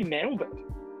we nailed it.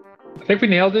 I think we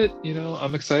nailed it. You know,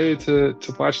 I'm excited to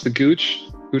watch the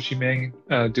Gucci Mane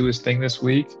do his thing this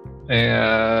week.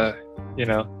 And, you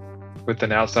know, with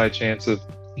an outside chance of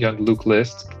young Luke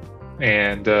List.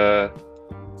 And,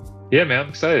 yeah, man, I'm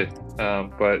excited.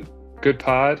 But good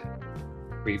pod.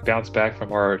 We bounced back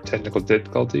from our technical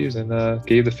difficulties and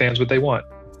gave the fans what they want.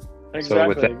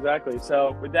 Exactly.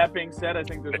 So with that being said, I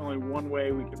think there's only one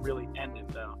way we can really end it,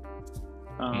 though.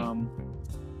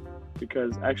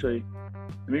 Because actually,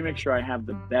 let me make sure I have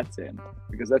the bets in,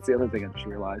 because that's the other thing I just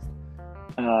realized.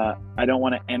 I don't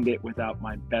want to end it without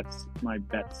my bet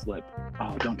slip.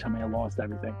 Oh, don't tell me I lost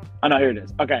everything. Oh no, here it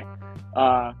is. Okay.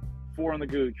 4 on the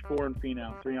Gooch, 4 on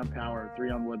Finau, 3 on Power, 3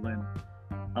 on Woodland,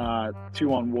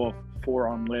 2 on Wolf, 4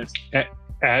 on List.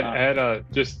 Add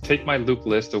just take my Luke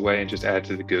List away and just add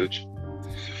to the Gooch.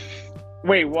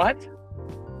 Wait, what?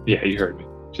 Yeah, you heard me.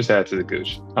 Just add to the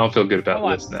Gooch. I don't feel good about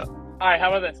Hold on. List now. All right,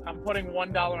 how about this? I'm putting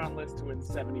 $1 on List to win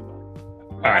 $70.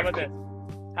 All How right, about cool. this?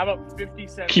 How about 50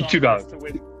 cents? Keep on $2. List to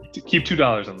win? Keep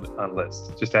 $2 on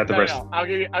List. Just add the rest. No. I'll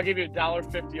give you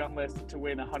 $1.50 on List to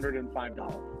win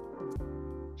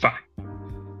 $105. Fine.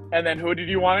 And then who did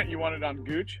you want it? You want it on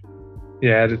Gooch?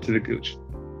 Yeah, add it to the Gooch.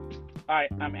 All right,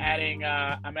 I'm adding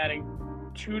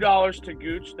 $2 to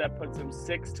Gooch. That puts him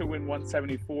 6 to win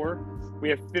 174. We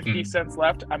have 50 cents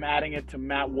left. I'm adding it to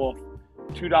Matt Wolf,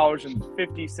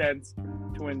 $2.50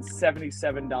 to win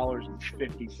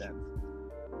 $77.50.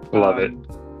 Love it.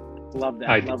 Love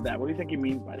that. Love that. What do you think he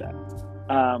means by that?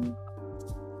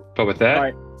 But with that, all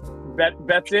right,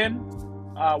 bets in.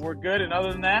 We're good. And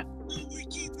other than that,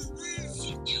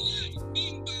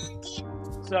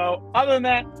 so other than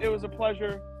that, it was a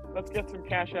pleasure. Let's get some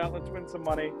cash out. Let's win some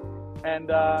money. And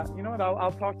you know what?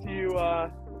 I'll talk to you.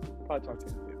 Probably talk to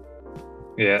you soon.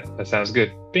 yeah, that sounds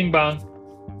good. Bing bong.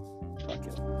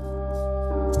 Okay.